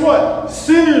 Guess what?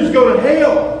 Sinners go to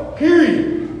hell.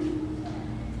 Period.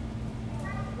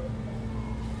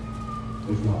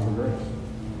 If not for grace.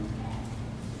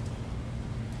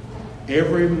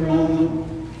 Every moment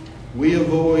we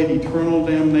avoid eternal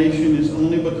damnation is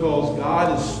only because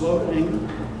God is slow to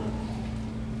anger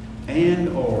and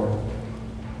or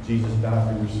Jesus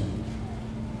died for your sins.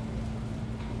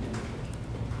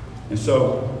 And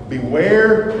so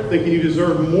beware of thinking you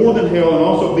deserve more than hell, and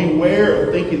also beware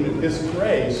of thinking that this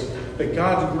grace, that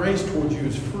God's grace towards you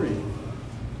is free.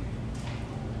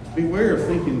 Beware of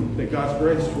thinking that God's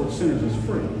grace towards sinners is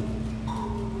free.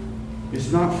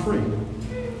 It's not free.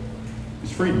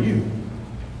 It's free to you.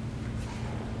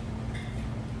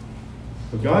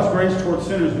 But God's grace towards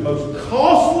sinners is the most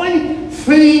costly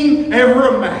thing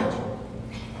ever imagined.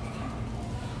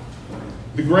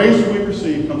 The grace we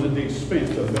receive comes at the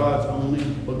expense of God's only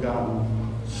begotten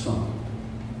Son,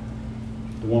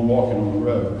 the one walking on the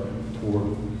road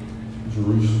toward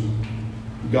Jerusalem.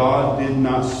 God did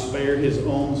not spare his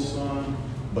own Son,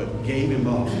 but gave him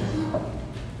up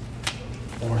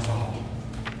for us all.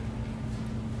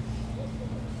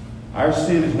 Our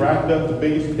sin has racked up the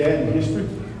biggest debt in history.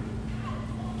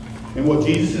 And what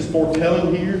Jesus is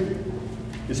foretelling here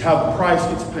is how the price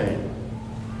gets paid.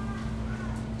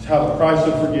 It's how the price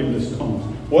of forgiveness comes.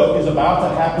 What is about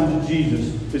to happen to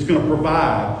Jesus is going to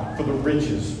provide for the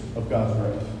riches of God's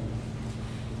grace.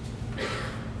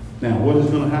 Now, what is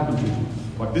going to happen to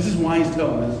Jesus? Like, this is why he's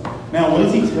telling us. Now, what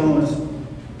is he telling us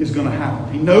is going to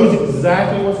happen? He knows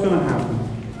exactly what's going to happen.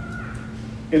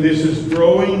 And there's this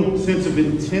growing sense of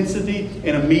intensity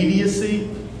and immediacy.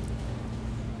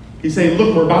 He's saying,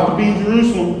 look, we're about to be in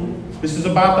Jerusalem. This is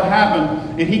about to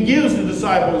happen. And he gives the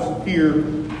disciples here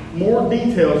more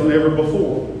details than ever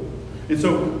before. And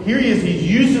so here he is. He's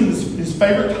using his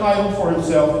favorite title for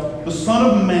himself, the Son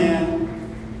of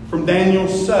Man, from Daniel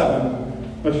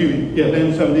 7.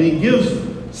 Daniel 7. And he gives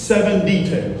 7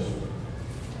 details.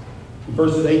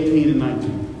 Verses 18 and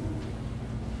 19.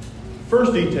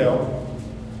 First detail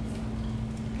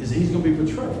is he's going to be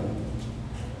betrayed.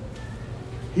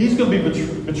 He's going to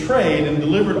be betrayed and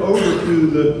delivered over to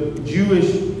the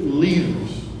Jewish leaders.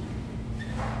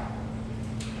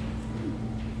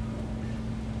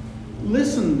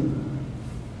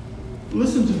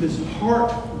 Listen to this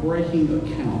heartbreaking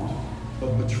account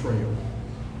of betrayal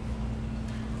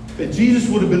that Jesus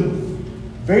would have been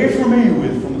very familiar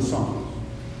with from the Psalms.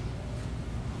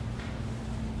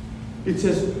 It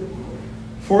says,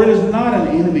 "For it is not an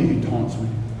enemy who taunts me,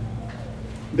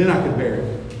 then I could bear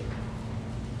it.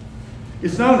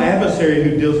 It's not an adversary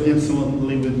who deals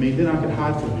insolently with me, then I could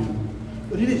hide from him.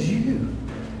 But it is you.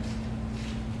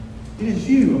 It is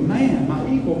you, a man,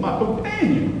 my equal, my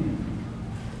companion,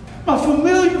 my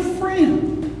familiar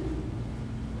friend.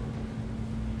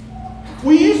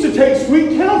 We used to take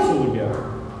sweet counsel together.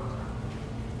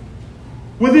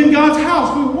 Within God's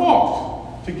house, we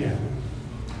walked together.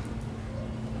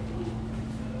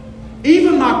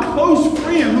 Even my close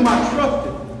friend whom I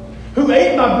trusted, who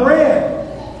ate my bread,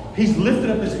 he's lifted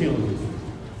up his heel against me.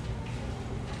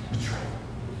 Betrayed.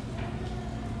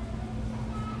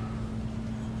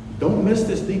 Don't miss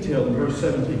this detail in verse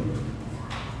 17.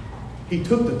 He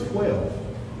took the 12.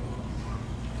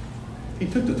 He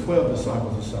took the 12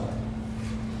 disciples aside.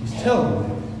 He's telling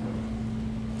them,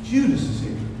 Judas is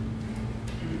here.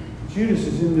 Judas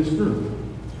is in this group.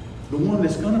 The one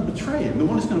that's going to betray him, the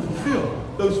one that's going to fulfill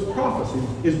those prophecies,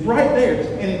 is right there.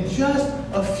 And in just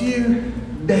a few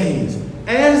days,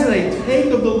 as they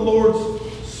take of the Lord's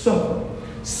Supper,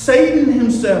 Satan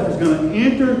himself is going to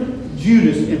enter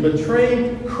Judas and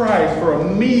betray Christ for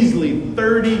a measly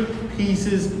 30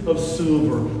 pieces of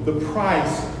silver, the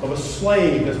price of a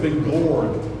slave that's been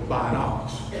gored by an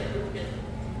ox.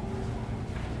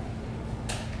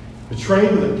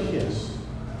 Betrayed with a kiss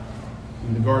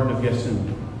in the Garden of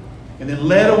Gethsemane, and then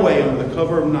led away under the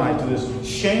cover of night to this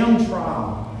sham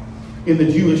trial in the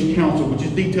Jewish council, which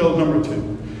is detail number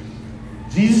 2.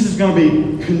 Jesus is going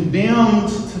to be condemned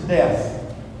to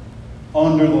death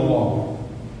under the law.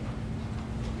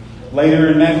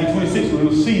 Later in Matthew 26, we're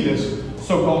going to see this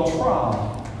so-called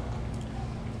trial.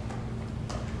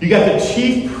 You got the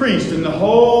chief priest and the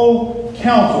whole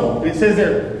council, and it says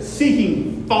they're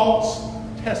seeking false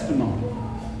testimony.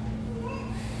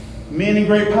 Men in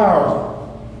great powers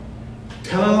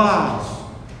telling lies.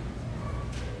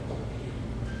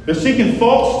 They're seeking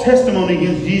false testimony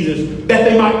against Jesus that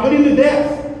they might put him to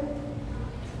death.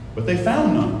 But they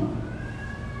found none.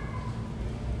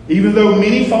 Even though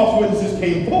many false witnesses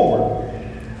came forward.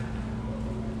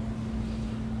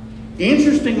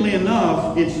 Interestingly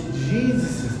enough, it's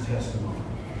Jesus' testimony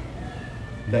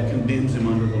that condemns him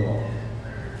under the law.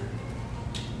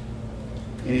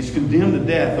 And he's condemned to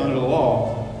death under the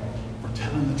law for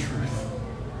telling the truth.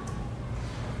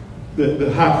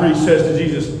 The high priest says to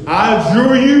Jesus, I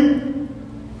adjure you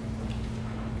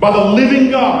by the living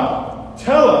God,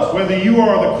 tell us whether you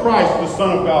are the Christ, the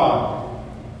Son of God.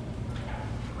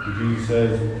 And Jesus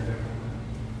says,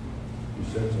 you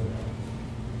said so.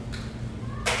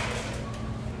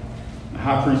 Now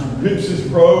high priest rips his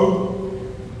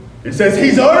robe and says,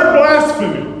 he's uttered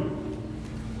blasphemy.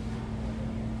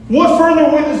 What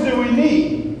further witness do we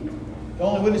need? The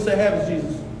only witness they have is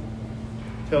Jesus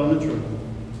telling the truth.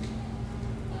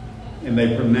 And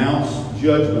they pronounce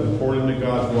judgment according to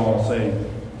God's law, saying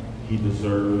he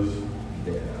deserves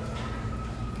death.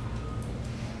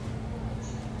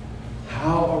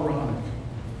 How ironic.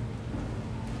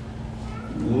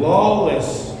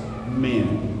 Lawless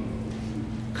men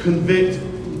convict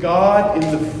God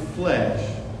in the flesh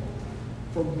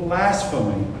for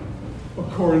blasphemy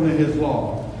according to his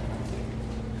law.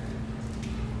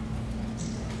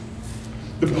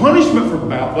 The punishment for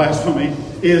blasphemy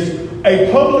is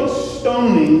a public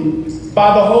stoning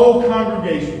by the whole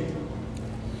congregation.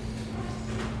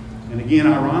 And again,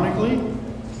 ironically,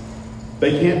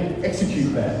 they can't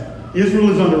execute that. Israel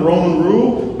is under Roman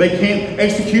rule. They can't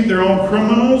execute their own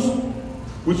criminals,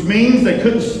 which means they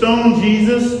couldn't stone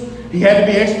Jesus. He had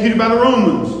to be executed by the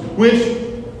Romans, which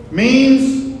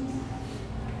means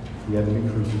he had to be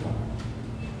crucified.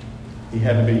 He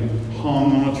had to be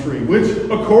hung on a tree, which,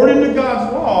 according to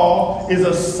God's law, is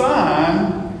a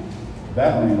sign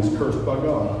that man is cursed by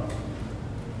God.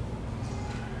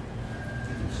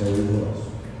 So he was.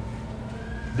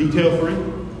 Detail 3.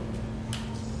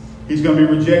 He's going to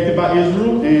be rejected by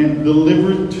Israel and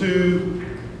delivered to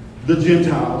the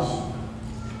Gentiles.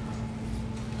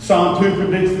 Psalm 2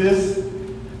 predicts this.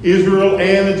 Israel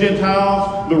and the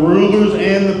Gentiles, the rulers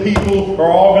and the people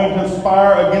are all going to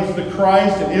conspire against the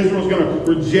Christ, and Israel's going to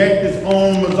reject its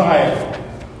own Messiah.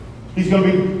 He's going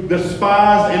to be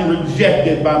despised and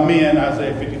rejected by men,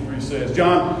 Isaiah 53 says.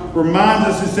 John reminds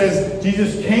us, it says,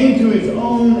 Jesus came to his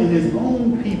own, and his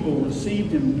own people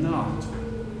received him not.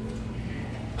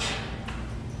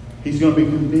 He's going to be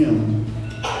condemned.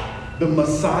 The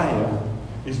Messiah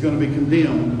is going to be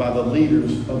condemned by the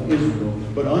leaders of Israel.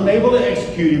 But unable to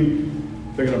execute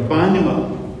him, they're going to bind him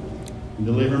up and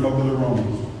deliver him over to the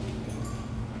Romans.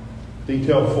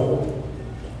 Detail 4.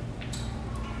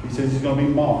 He says he's going to be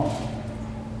mocked.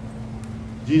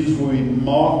 Jesus will be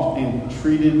mocked and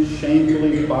treated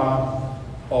shamefully by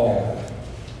all.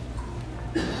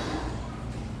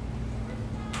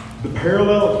 The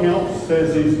parallel account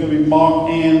says he's going to be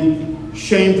mocked and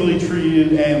shamefully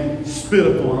treated and spit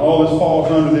upon. All this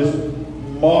falls under this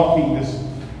mocking, this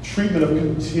treatment of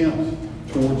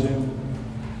contempt towards him.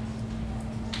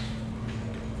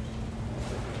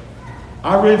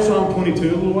 I read Psalm 22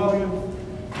 a little while ago.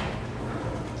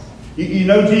 You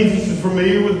know Jesus is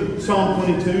familiar with Psalm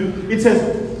 22. It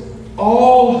says,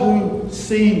 all who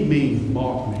see me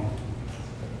mock me.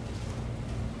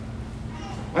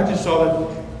 I just saw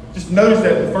that. Just noticed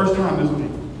that the first time this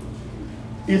week.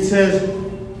 It says,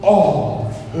 all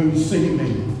who see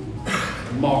me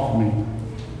mock me.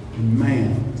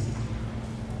 Man,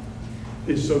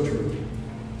 it's so true.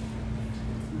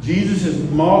 Jesus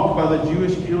is mocked by the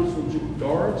Jewish council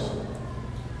guards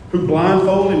who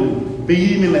blindfold him and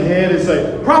beat him in the head and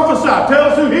say, prophesy, tell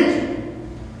us who hit you.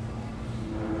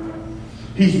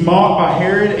 He's mocked by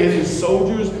Herod and his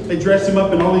soldiers. They dress him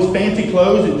up in all these fancy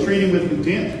clothes and treat him with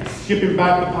contempt, ship him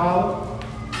back to Pilate.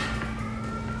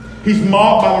 He's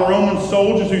mocked by the Roman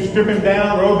soldiers who strip him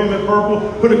down, robe him in purple,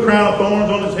 put a crown of thorns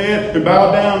on his head, and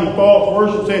bow down in false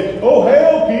worship, saying, oh,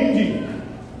 hail, King Jesus.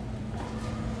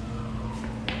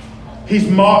 He's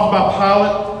mocked by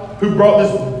Pilate, who brought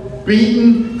this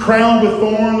beaten, crowned with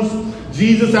thorns,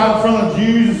 Jesus out in front of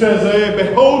Jews and says, hey,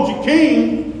 behold your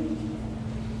king.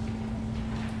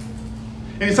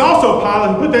 And it's also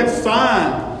Pilate who put that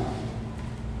sign,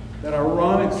 that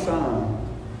ironic sign,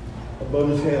 above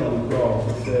his head on the cross.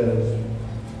 It says,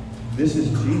 this is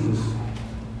Jesus,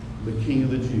 the King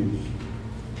of the Jews.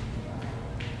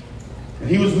 And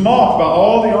he was mocked by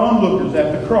all the onlookers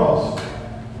at the cross.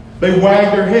 They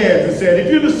wagged their heads and said,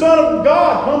 if you're the Son of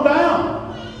God, come down.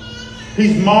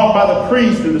 He's mocked by the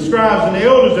priests and the scribes and the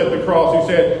elders at the cross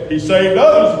who said, he saved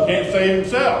others, he can't save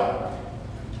himself.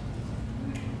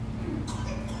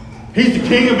 He's the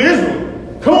King of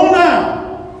Israel. Come on down.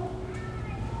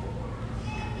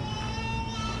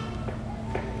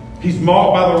 He's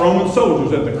mocked by the Roman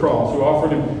soldiers at the cross who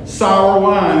offered him sour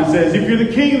wine and says, if you're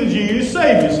the King of the Jews,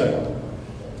 save yourself.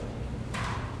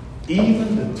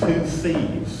 Even the two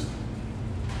thieves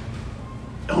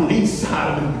on each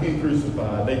side of him being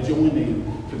crucified, they joined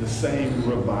in to the same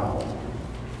revival.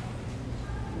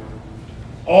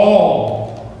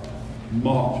 All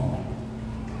mocked him.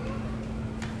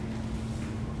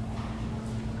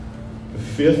 The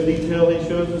fifth detail he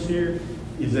shows us here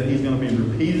is that he's going to be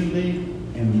repeatedly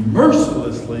and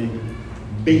mercilessly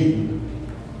beaten.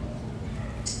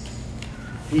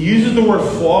 He uses the word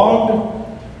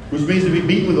flogged which means to be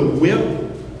beaten with a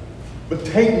whip. But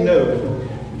take note,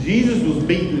 Jesus was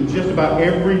beaten in just about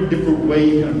every different way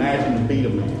you can imagine to beat a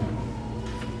man.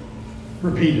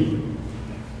 Repeatedly.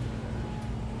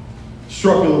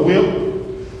 Struck with a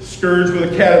whip, scourged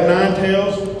with a cat of nine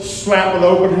tails, slapped with an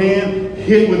open hand,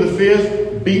 hit with a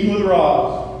fist, beaten with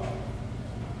rods.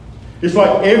 It's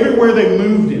like everywhere they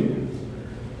moved him,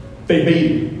 they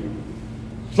beat him.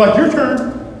 It's like, your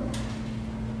turn.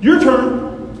 Your turn.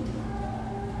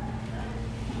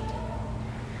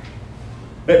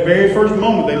 That very first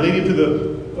moment, they lead him to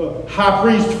the high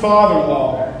priest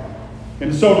father-in-law.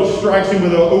 And the soldier strikes him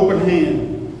with an open hand.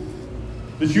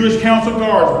 The Jewish council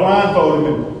guards blindfold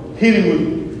him and hit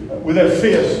him with their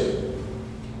fist.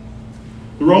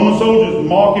 The Roman soldiers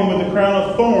mock him with the crown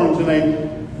of thorns, and they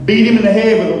beat him in the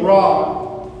head with a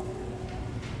rod.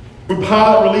 When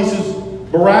Pilate releases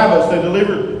Barabbas, they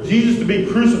deliver Jesus to be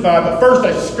crucified, but first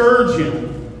they scourge him,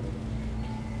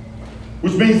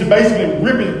 which means to basically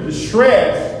rip him to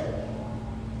shreds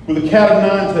with a cat of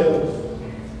nine tails.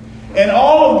 And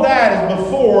all of that is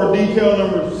before detail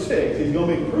number 6. He's going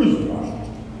to be crucified,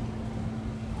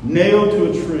 nailed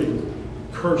to a tree,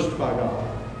 cursed by God.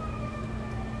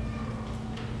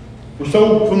 We're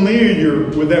so familiar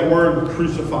with that word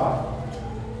crucified.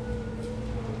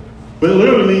 But it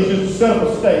literally means just to set up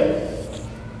a stake,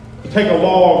 to take a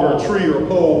log or a tree or a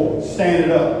pole, stand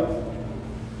it up.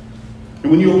 And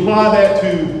when you apply that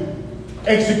to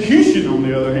execution, on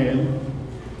the other hand,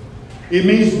 it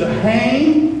means to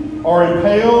hang or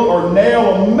impale or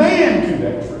nail a man to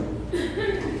that tree.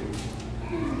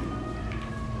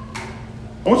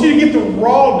 I want you to get the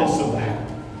rawness of that.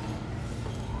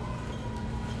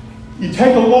 You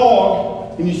take a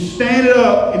log and you stand it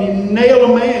up and you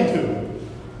nail a man to it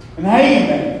and hang him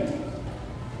there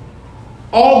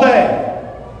all day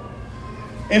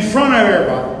in front of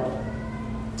everybody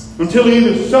until he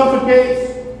either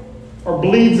suffocates or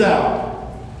bleeds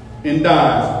out and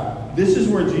dies. This is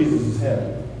where Jesus is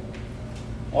headed.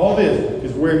 All this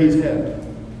is where he's headed.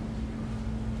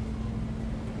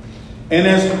 And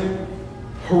as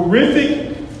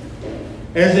horrific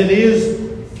as it is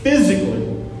physically,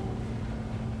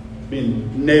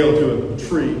 being nailed to a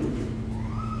tree,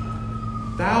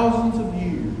 thousands of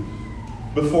years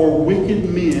before wicked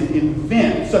men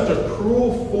invent such a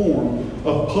cruel form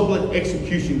of public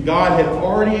execution, God had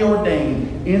already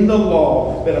ordained in the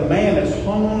law that a man that's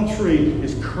hung on a tree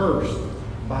is cursed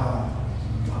by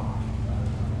God.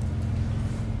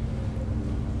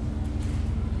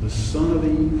 The son of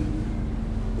Eve,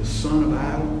 the son of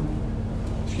Adam,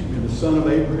 the son of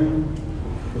Abraham,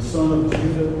 the son of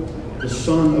Judah, the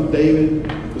son of David,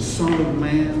 the son of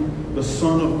man, the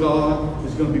son of God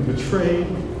is going to be betrayed,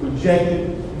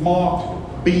 rejected,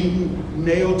 mocked, beaten,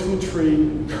 nailed to a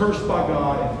tree, cursed by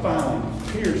God, and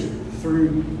finally pierced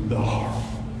through the heart.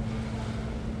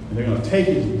 And they're going to take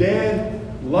his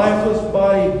dead, lifeless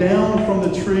body down from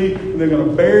the tree, and they're going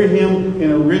to bury him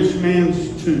in a rich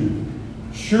man's tomb.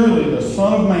 Surely the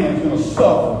Son of Man is going to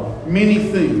suffer many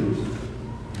things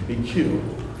and be killed.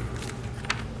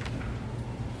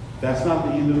 That's not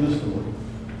the end of the story.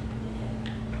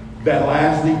 That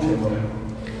last detail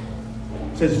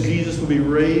says Jesus will be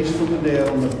raised from the dead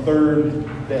on the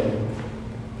third day.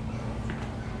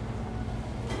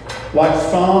 Like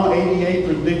Psalm 88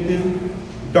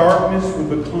 predicted, darkness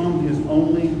would become his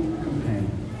only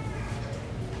companion.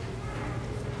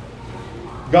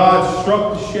 God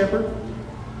struck the shepherd,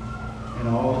 and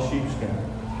all the sheep scattered.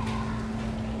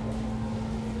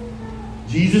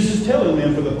 Jesus is telling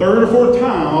them for the third or fourth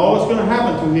time all that's going to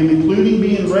happen to him, including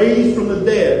being raised from the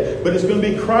dead. But it's going to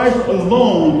be Christ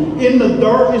alone in the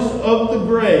darkness of the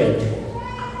grave.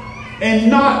 And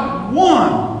not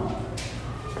one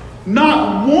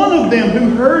of them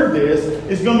who heard this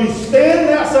is going to be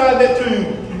standing outside that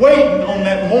tomb waiting on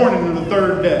that morning of the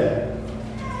third day.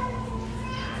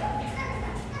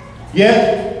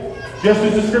 Yet, just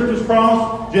as the scriptures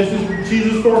promised, just as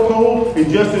Jesus foretold,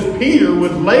 and just as Peter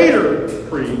would later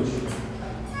preach,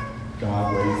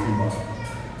 God raised him up.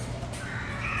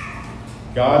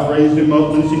 God raised him up,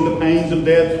 loosing the pains of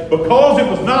death, because it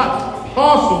was not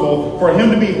possible for him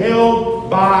to be held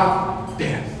by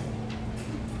death.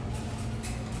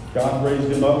 God raised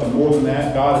him up, and more than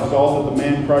that, God exalted the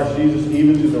man Christ Jesus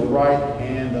even to the right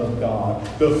hand of God.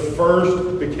 The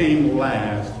first became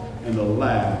last, and the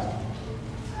last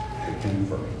became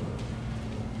first.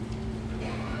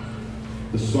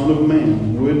 The Son of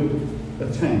Man would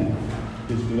attain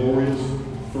his glorious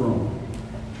throne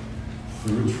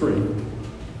through a tree,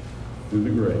 through the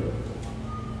grave.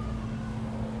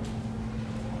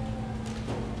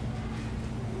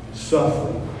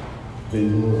 Suffering,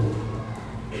 then glory.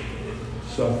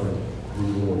 suffering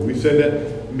and glory. We've said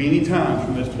that many times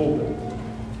from this pulpit.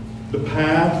 The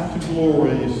path to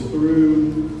glory is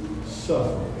through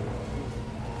suffering.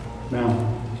 Now,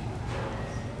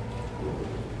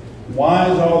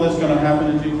 why is all this going to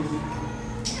happen to Jesus?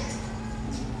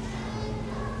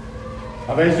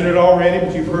 I've answered it already,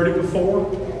 but you've heard it before.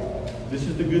 This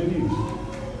is the good news.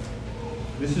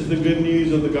 This is the good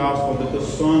news of the gospel, that the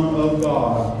Son of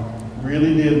God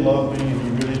really did love me and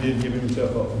He really did give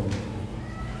Himself up for me.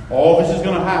 All this is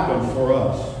going to happen for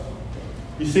us.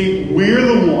 You see, we're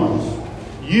the ones,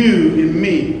 you and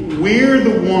me, we're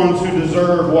the ones who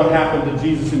deserve what happened to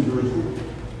Jesus in Jerusalem.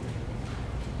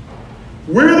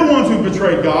 We're the ones who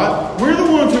betrayed God. We're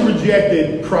the ones who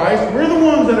rejected Christ. We're the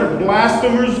ones that are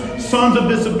blasphemers, sons of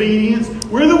disobedience.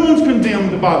 We're the ones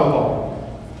condemned by the law.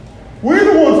 We're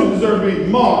the ones who deserve to be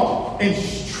mocked and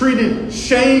treated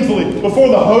shamefully before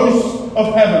the hosts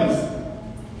of heavens.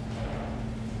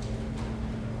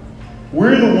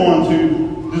 We're the ones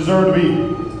who deserve to be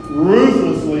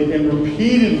ruthlessly and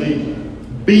repeatedly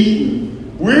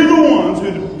beaten. We're the ones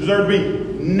who deserve to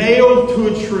be nailed to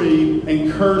a tree and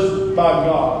cursed by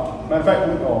God. Matter of fact,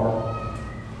 we are.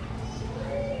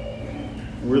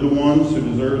 We're the ones who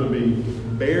deserve to be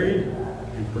buried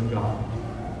and forgotten.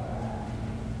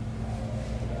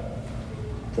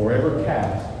 Forever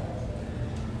cast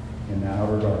in the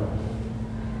outer darkness.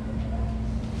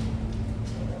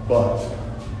 But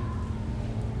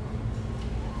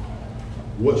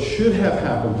what should have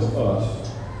happened to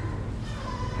us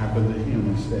happened to Him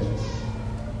instead.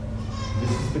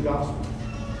 This is the gospel.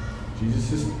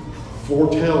 Jesus is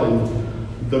foretelling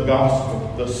the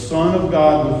gospel. The Son of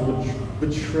God was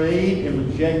betrayed and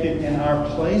rejected in our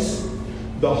place.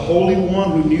 The Holy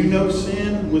One who knew no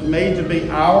sin was made to be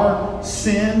our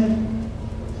sin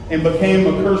and became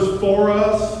a curse for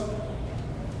us.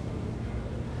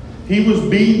 He was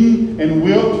beaten and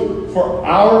whipped for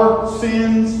our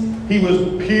sins. He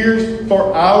was pierced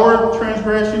for our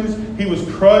transgressions. He was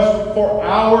crushed for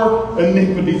our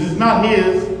iniquities. It's not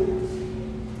His.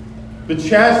 The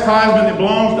chastisement that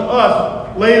belongs to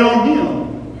us laid on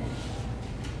Him.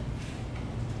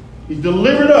 He's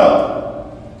delivered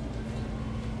up.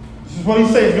 This is what He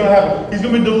says is going to happen. He's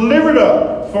going to be delivered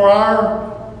up for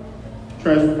our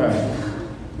transgressions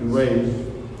and raised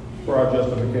for our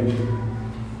justification.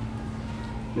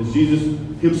 As Jesus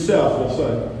Himself will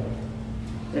say,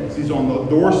 as He's on the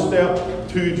doorstep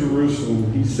to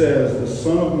Jerusalem, He says, the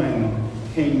Son of Man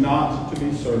came not to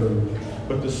be served,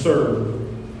 but to serve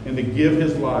and to give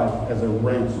His life as a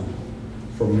ransom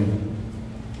for me.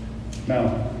 Now,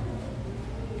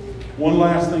 one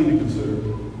last thing to consider.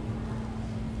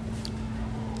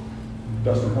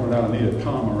 Dustin pointed out I need a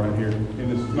comma right here.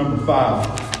 And it's number 5.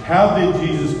 How did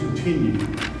Jesus continue,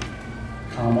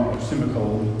 comma or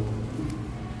semicolon,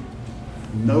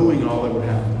 knowing all that would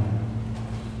happen?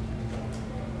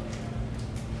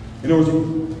 In other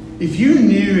words, if you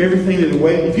knew everything that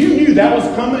awaited, if you knew that was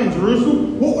coming in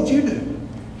Jerusalem, what would you do?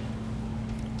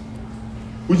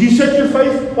 Would you set your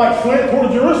face like flint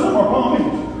toward Jerusalem or Palm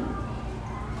Beach?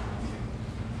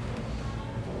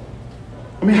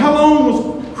 I mean, how long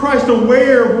was Christ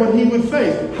aware of what He would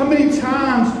face? How many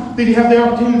times did He have the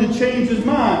opportunity to change His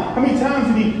mind? How many times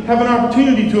did He have an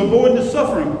opportunity to avoid the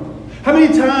suffering? How many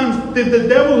times did the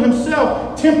devil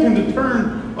himself tempt Him to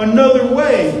turn another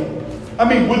way? I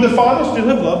mean, would the Father still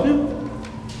have loved Him?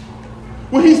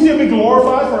 Would He still be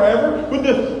glorified forever? Would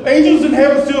the angels in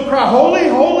heaven still cry, holy,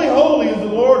 holy, holy is the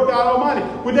Lord God Almighty?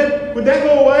 Would that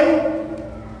go away?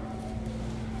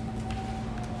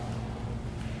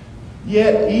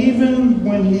 Yet even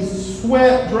when He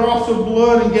sweat drops of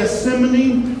blood in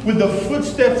Gethsemane with the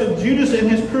footsteps of Judas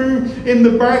and his crew in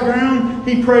the background,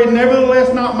 He prayed,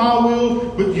 nevertheless, not my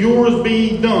will, but yours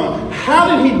be done. How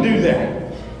did He do that?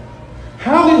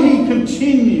 How did He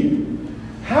continue?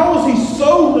 How was He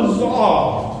so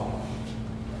resolved?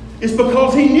 It's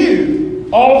because He knew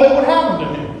all that would happen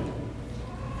to Him.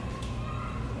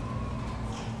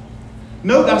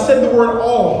 Note, I said the word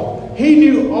all. He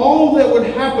knew all that would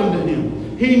happen to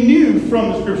Him. He knew from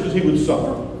the Scriptures He would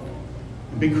suffer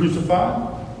and be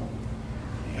crucified.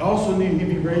 He also knew He'd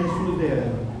be raised from the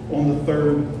dead on the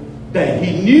third day.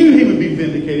 He knew He would be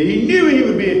vindicated. He knew He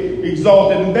would be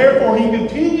exalted. And therefore He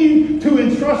continued to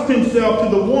entrust Himself to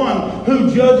the one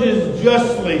who judges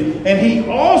justly. And He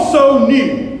also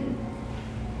knew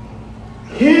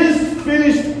His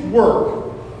finished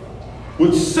work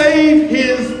would save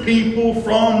His people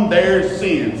from their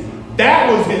sins.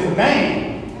 That was His name.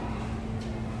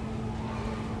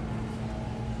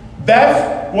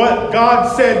 That's what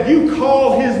God said. You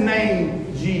call His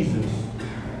name Jesus.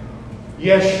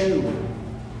 Yeshua.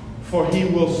 for he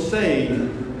will save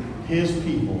his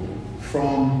people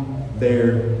from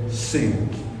their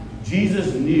sins.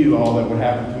 Jesus knew all that would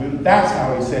happen to him. That's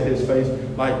how he set his face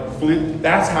like flint.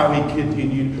 That's how he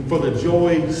continued, for the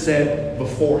joy set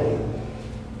before him.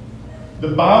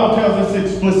 The Bible tells us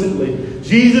explicitly,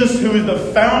 Jesus, who is the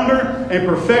founder and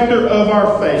perfecter of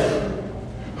our faith,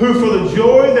 who for the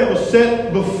joy that was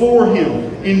set before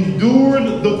him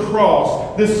endured the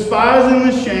cross, despising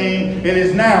the shame, and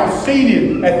is now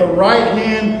seated at the right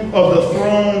hand of the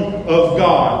throne of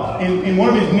God. In one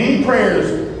of his many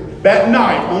prayers that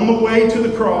night on the way to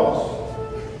the cross,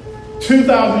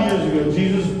 2,000 years ago,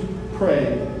 Jesus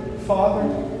prayed, Father,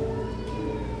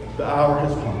 the hour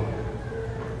has come.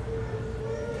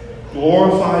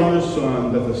 Glorify your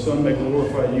Son, that the Son may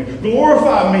glorify you.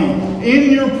 Glorify me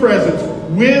in your presence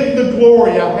with the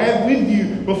glory I had with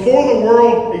you before the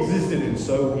world existed. And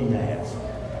so he has.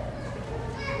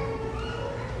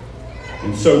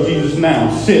 And so Jesus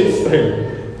now sits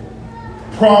there,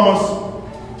 promise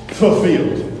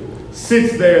fulfilled,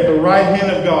 sits there at the right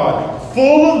hand of God,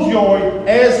 full of joy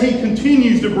as he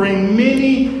continues to bring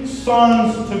many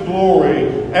sons to glory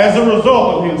as a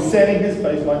result of him setting his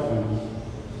face like flint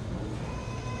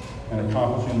and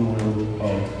accomplishing the will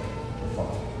of the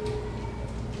Father.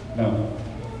 Now,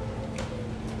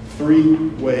 3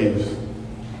 ways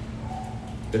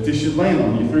that this should land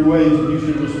on you. 3 ways that you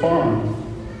should respond.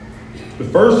 The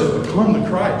first is to come to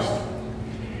Christ.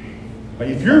 Like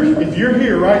if you're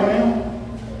here right now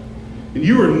and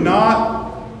you are not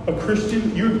a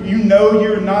Christian, you know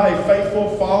you're not a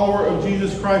faithful follower of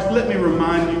Jesus Christ, let me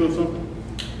remind you of something.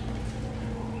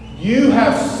 You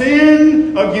have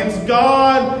sinned against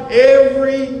God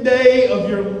every day of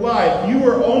your life. You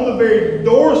are on the very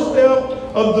doorstep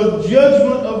of the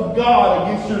judgment of God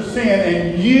against your sin,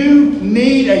 and you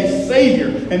need a Savior.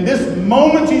 And this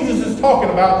moment Jesus is talking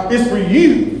about is for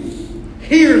you.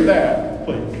 Hear that,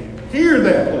 please. Hear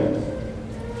that,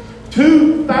 please.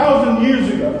 2,000 years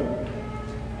ago,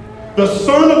 the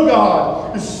Son of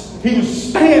God, he was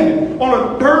standing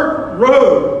on a dirt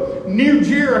road near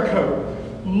Jericho,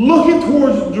 looking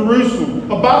towards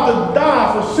Jerusalem, about to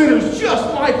die for sinners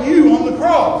just like you on the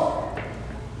cross.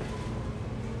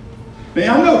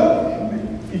 Now, I know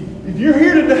if you're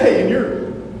here today and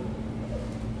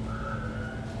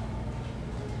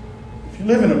if you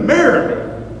live in America,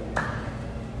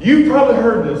 you've probably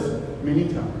heard this many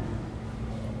times.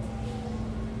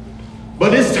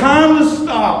 But it's time to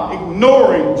stop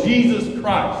ignoring Jesus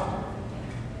Christ.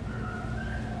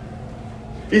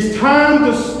 It's time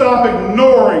to stop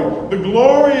ignoring the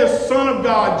glorious Son of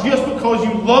God just because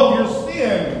you love your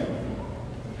sin.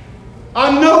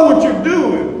 I know what you're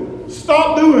doing.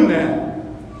 Stop doing that.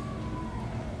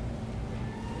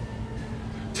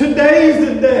 Today's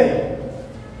the day.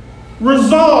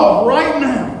 Resolve right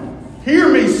now. Hear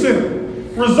me, sinner.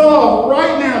 Resolve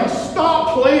right now to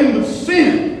stop playing with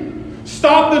sin.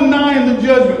 Stop denying the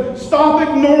judgment. Stop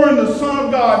ignoring the Son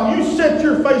of God. You set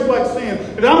your face like sin.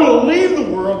 And I'm going to leave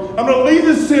the world. I'm going to leave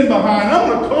this sin behind. I'm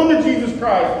going to come to Jesus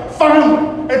Christ.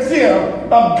 Finally. That's it.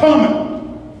 I'm coming.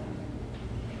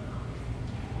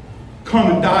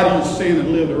 Come and die to your sin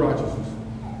and live the righteousness.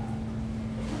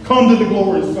 Come to the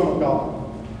glorious Son of God.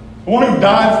 The one who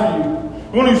died for you.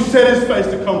 The one who set his face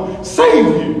to come save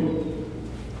you.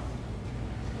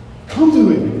 Come to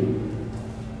him.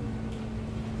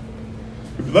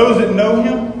 For those that know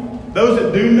him, those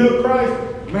that do know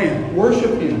Christ, man,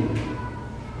 worship him.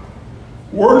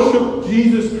 Worship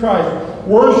Jesus Christ.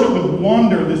 Worship with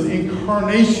wonder this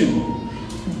incarnation.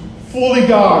 Fully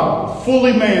God,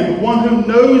 fully man, the one who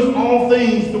knows all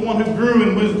things, the one who grew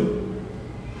in wisdom.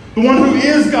 The one who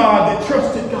is God that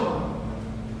trusted God.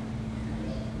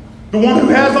 The one who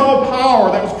has all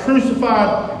power that was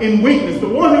crucified in weakness. The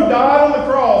one who died on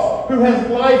the cross, who has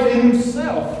life in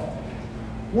himself.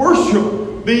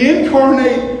 Worship the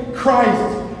incarnate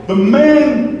Christ, the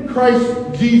man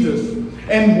Christ Jesus,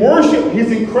 and worship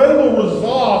his incredible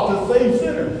resolve to save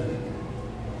sinners.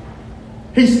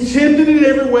 He's tempted in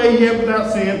every way, yet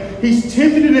without sin. He's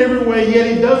tempted in every way,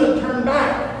 yet he doesn't turn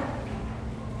back.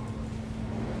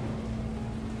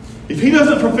 If he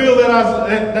doesn't fulfill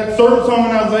that servant song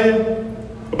in Isaiah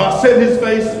about setting his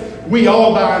face, we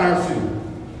all die in our sin.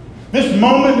 This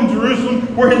moment in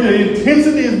Jerusalem where the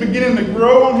intensity is beginning to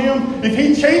grow on him, if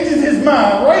he changes his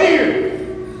mind right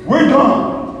here, we're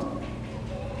done.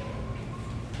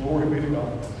 Glory be to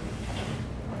God.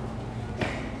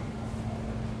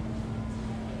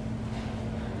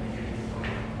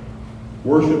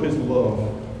 Worship is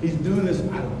love. He's doing this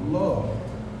out of love.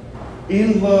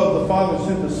 In love, the Father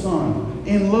sent the Son.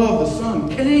 In love, the Son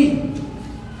came.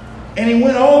 And he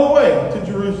went all the way to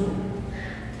Jerusalem.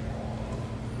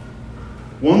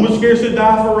 One would scarcely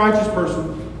die for a righteous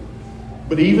person.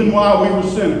 But even while we were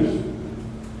sinners,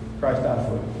 Christ died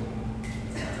for us.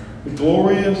 The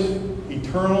glorious,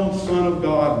 eternal Son of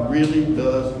God really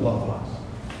does love us.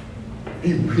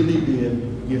 He really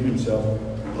did give himself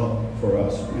up for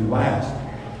us. And last,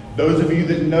 those of you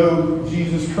that know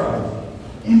Jesus Christ,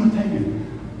 imitate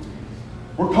him.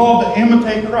 We're called to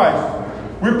imitate Christ.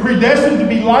 We're predestined to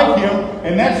be like him,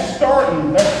 and that's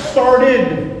started.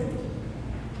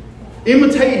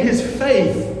 Imitate his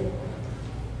faith.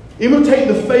 Imitate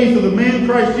the faith of the man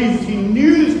Christ Jesus. He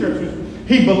knew the Scriptures.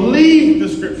 He believed the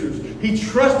Scriptures. He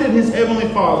trusted his Heavenly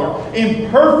Father.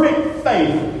 In perfect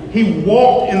faith, he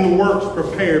walked in the works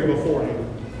prepared before him.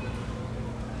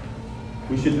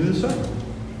 We should do the same.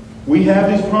 We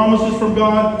have these promises from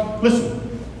God. Listen,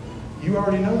 you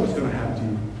already know what's going to happen to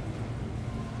you.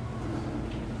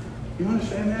 You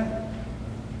understand that?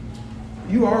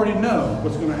 You already know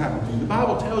what's going to happen to you. The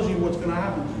Bible tells you what's going to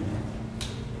happen to you.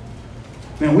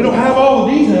 Now, we don't have all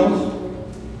the details.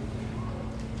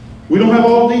 We don't have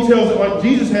all the details that like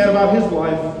Jesus had about his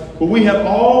life, but we have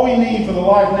all we need for the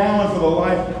life now and for the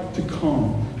life to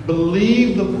come.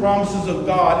 Believe the promises of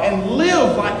God and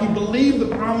live like you believe the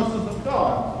promises of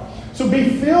God. So be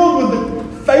filled with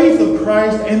the faith of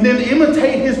Christ and then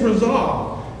imitate his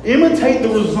resolve. Imitate the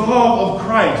resolve of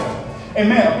Christ. And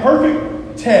man, a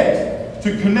perfect text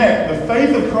to connect the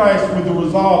faith of Christ with the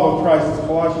resolve of Christ is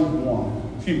Colossians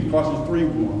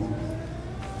 3:1.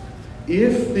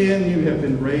 If then you have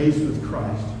been raised with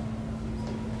Christ.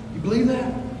 You believe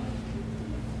that?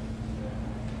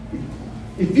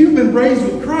 If you've been raised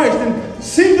with Christ, then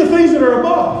seek the things that are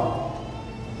above.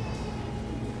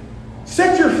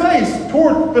 Set your face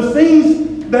toward the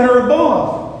things that are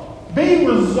above. Be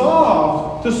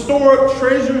resolved to store up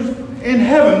treasures in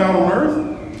heaven, not on earth.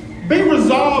 Be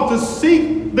resolved to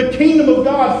seek the kingdom of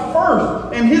God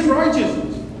first and his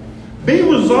righteousness. Be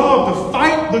resolved to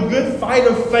fight the good fight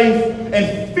of faith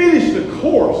and finish the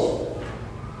course.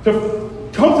 To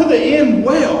come to the end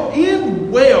well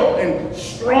and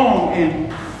strong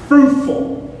and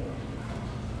fruitful.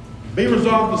 Be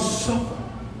resolved to suffer.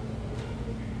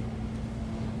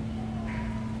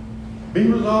 Be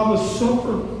resolved to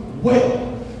suffer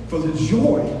well for the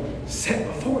joy set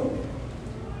before you.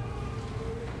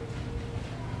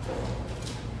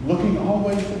 Looking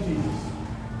always to Jesus,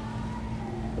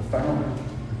 the founder and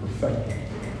perfecter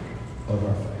of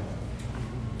our faith.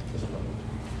 Let's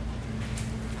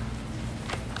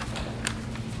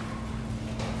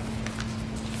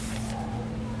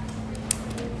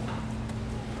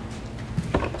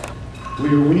pray. We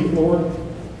are weak, Lord.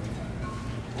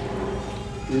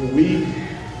 We are weak.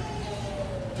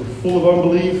 We're full of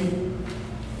unbelief.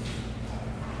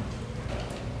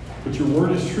 But your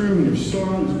word is true and your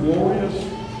Son is glorious.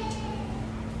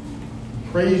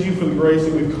 Praise you for the grace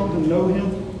that we've come to know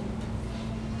him.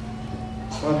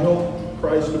 God, help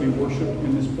Christ to be worshipped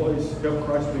in this place. Help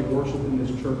Christ to be worshipped in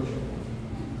this church.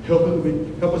 Help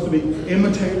us to be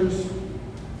imitators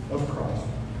of Christ.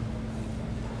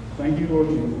 Thank you, Lord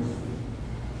Jesus,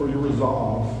 for your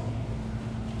resolve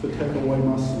to take away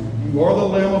my sin. You are the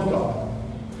Lamb of God.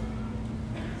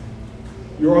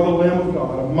 You are the Lamb of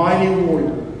God, a mighty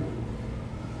warrior,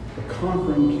 a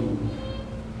conquering king.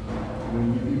 We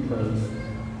give you praise.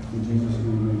 In Jesus'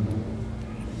 name, amen.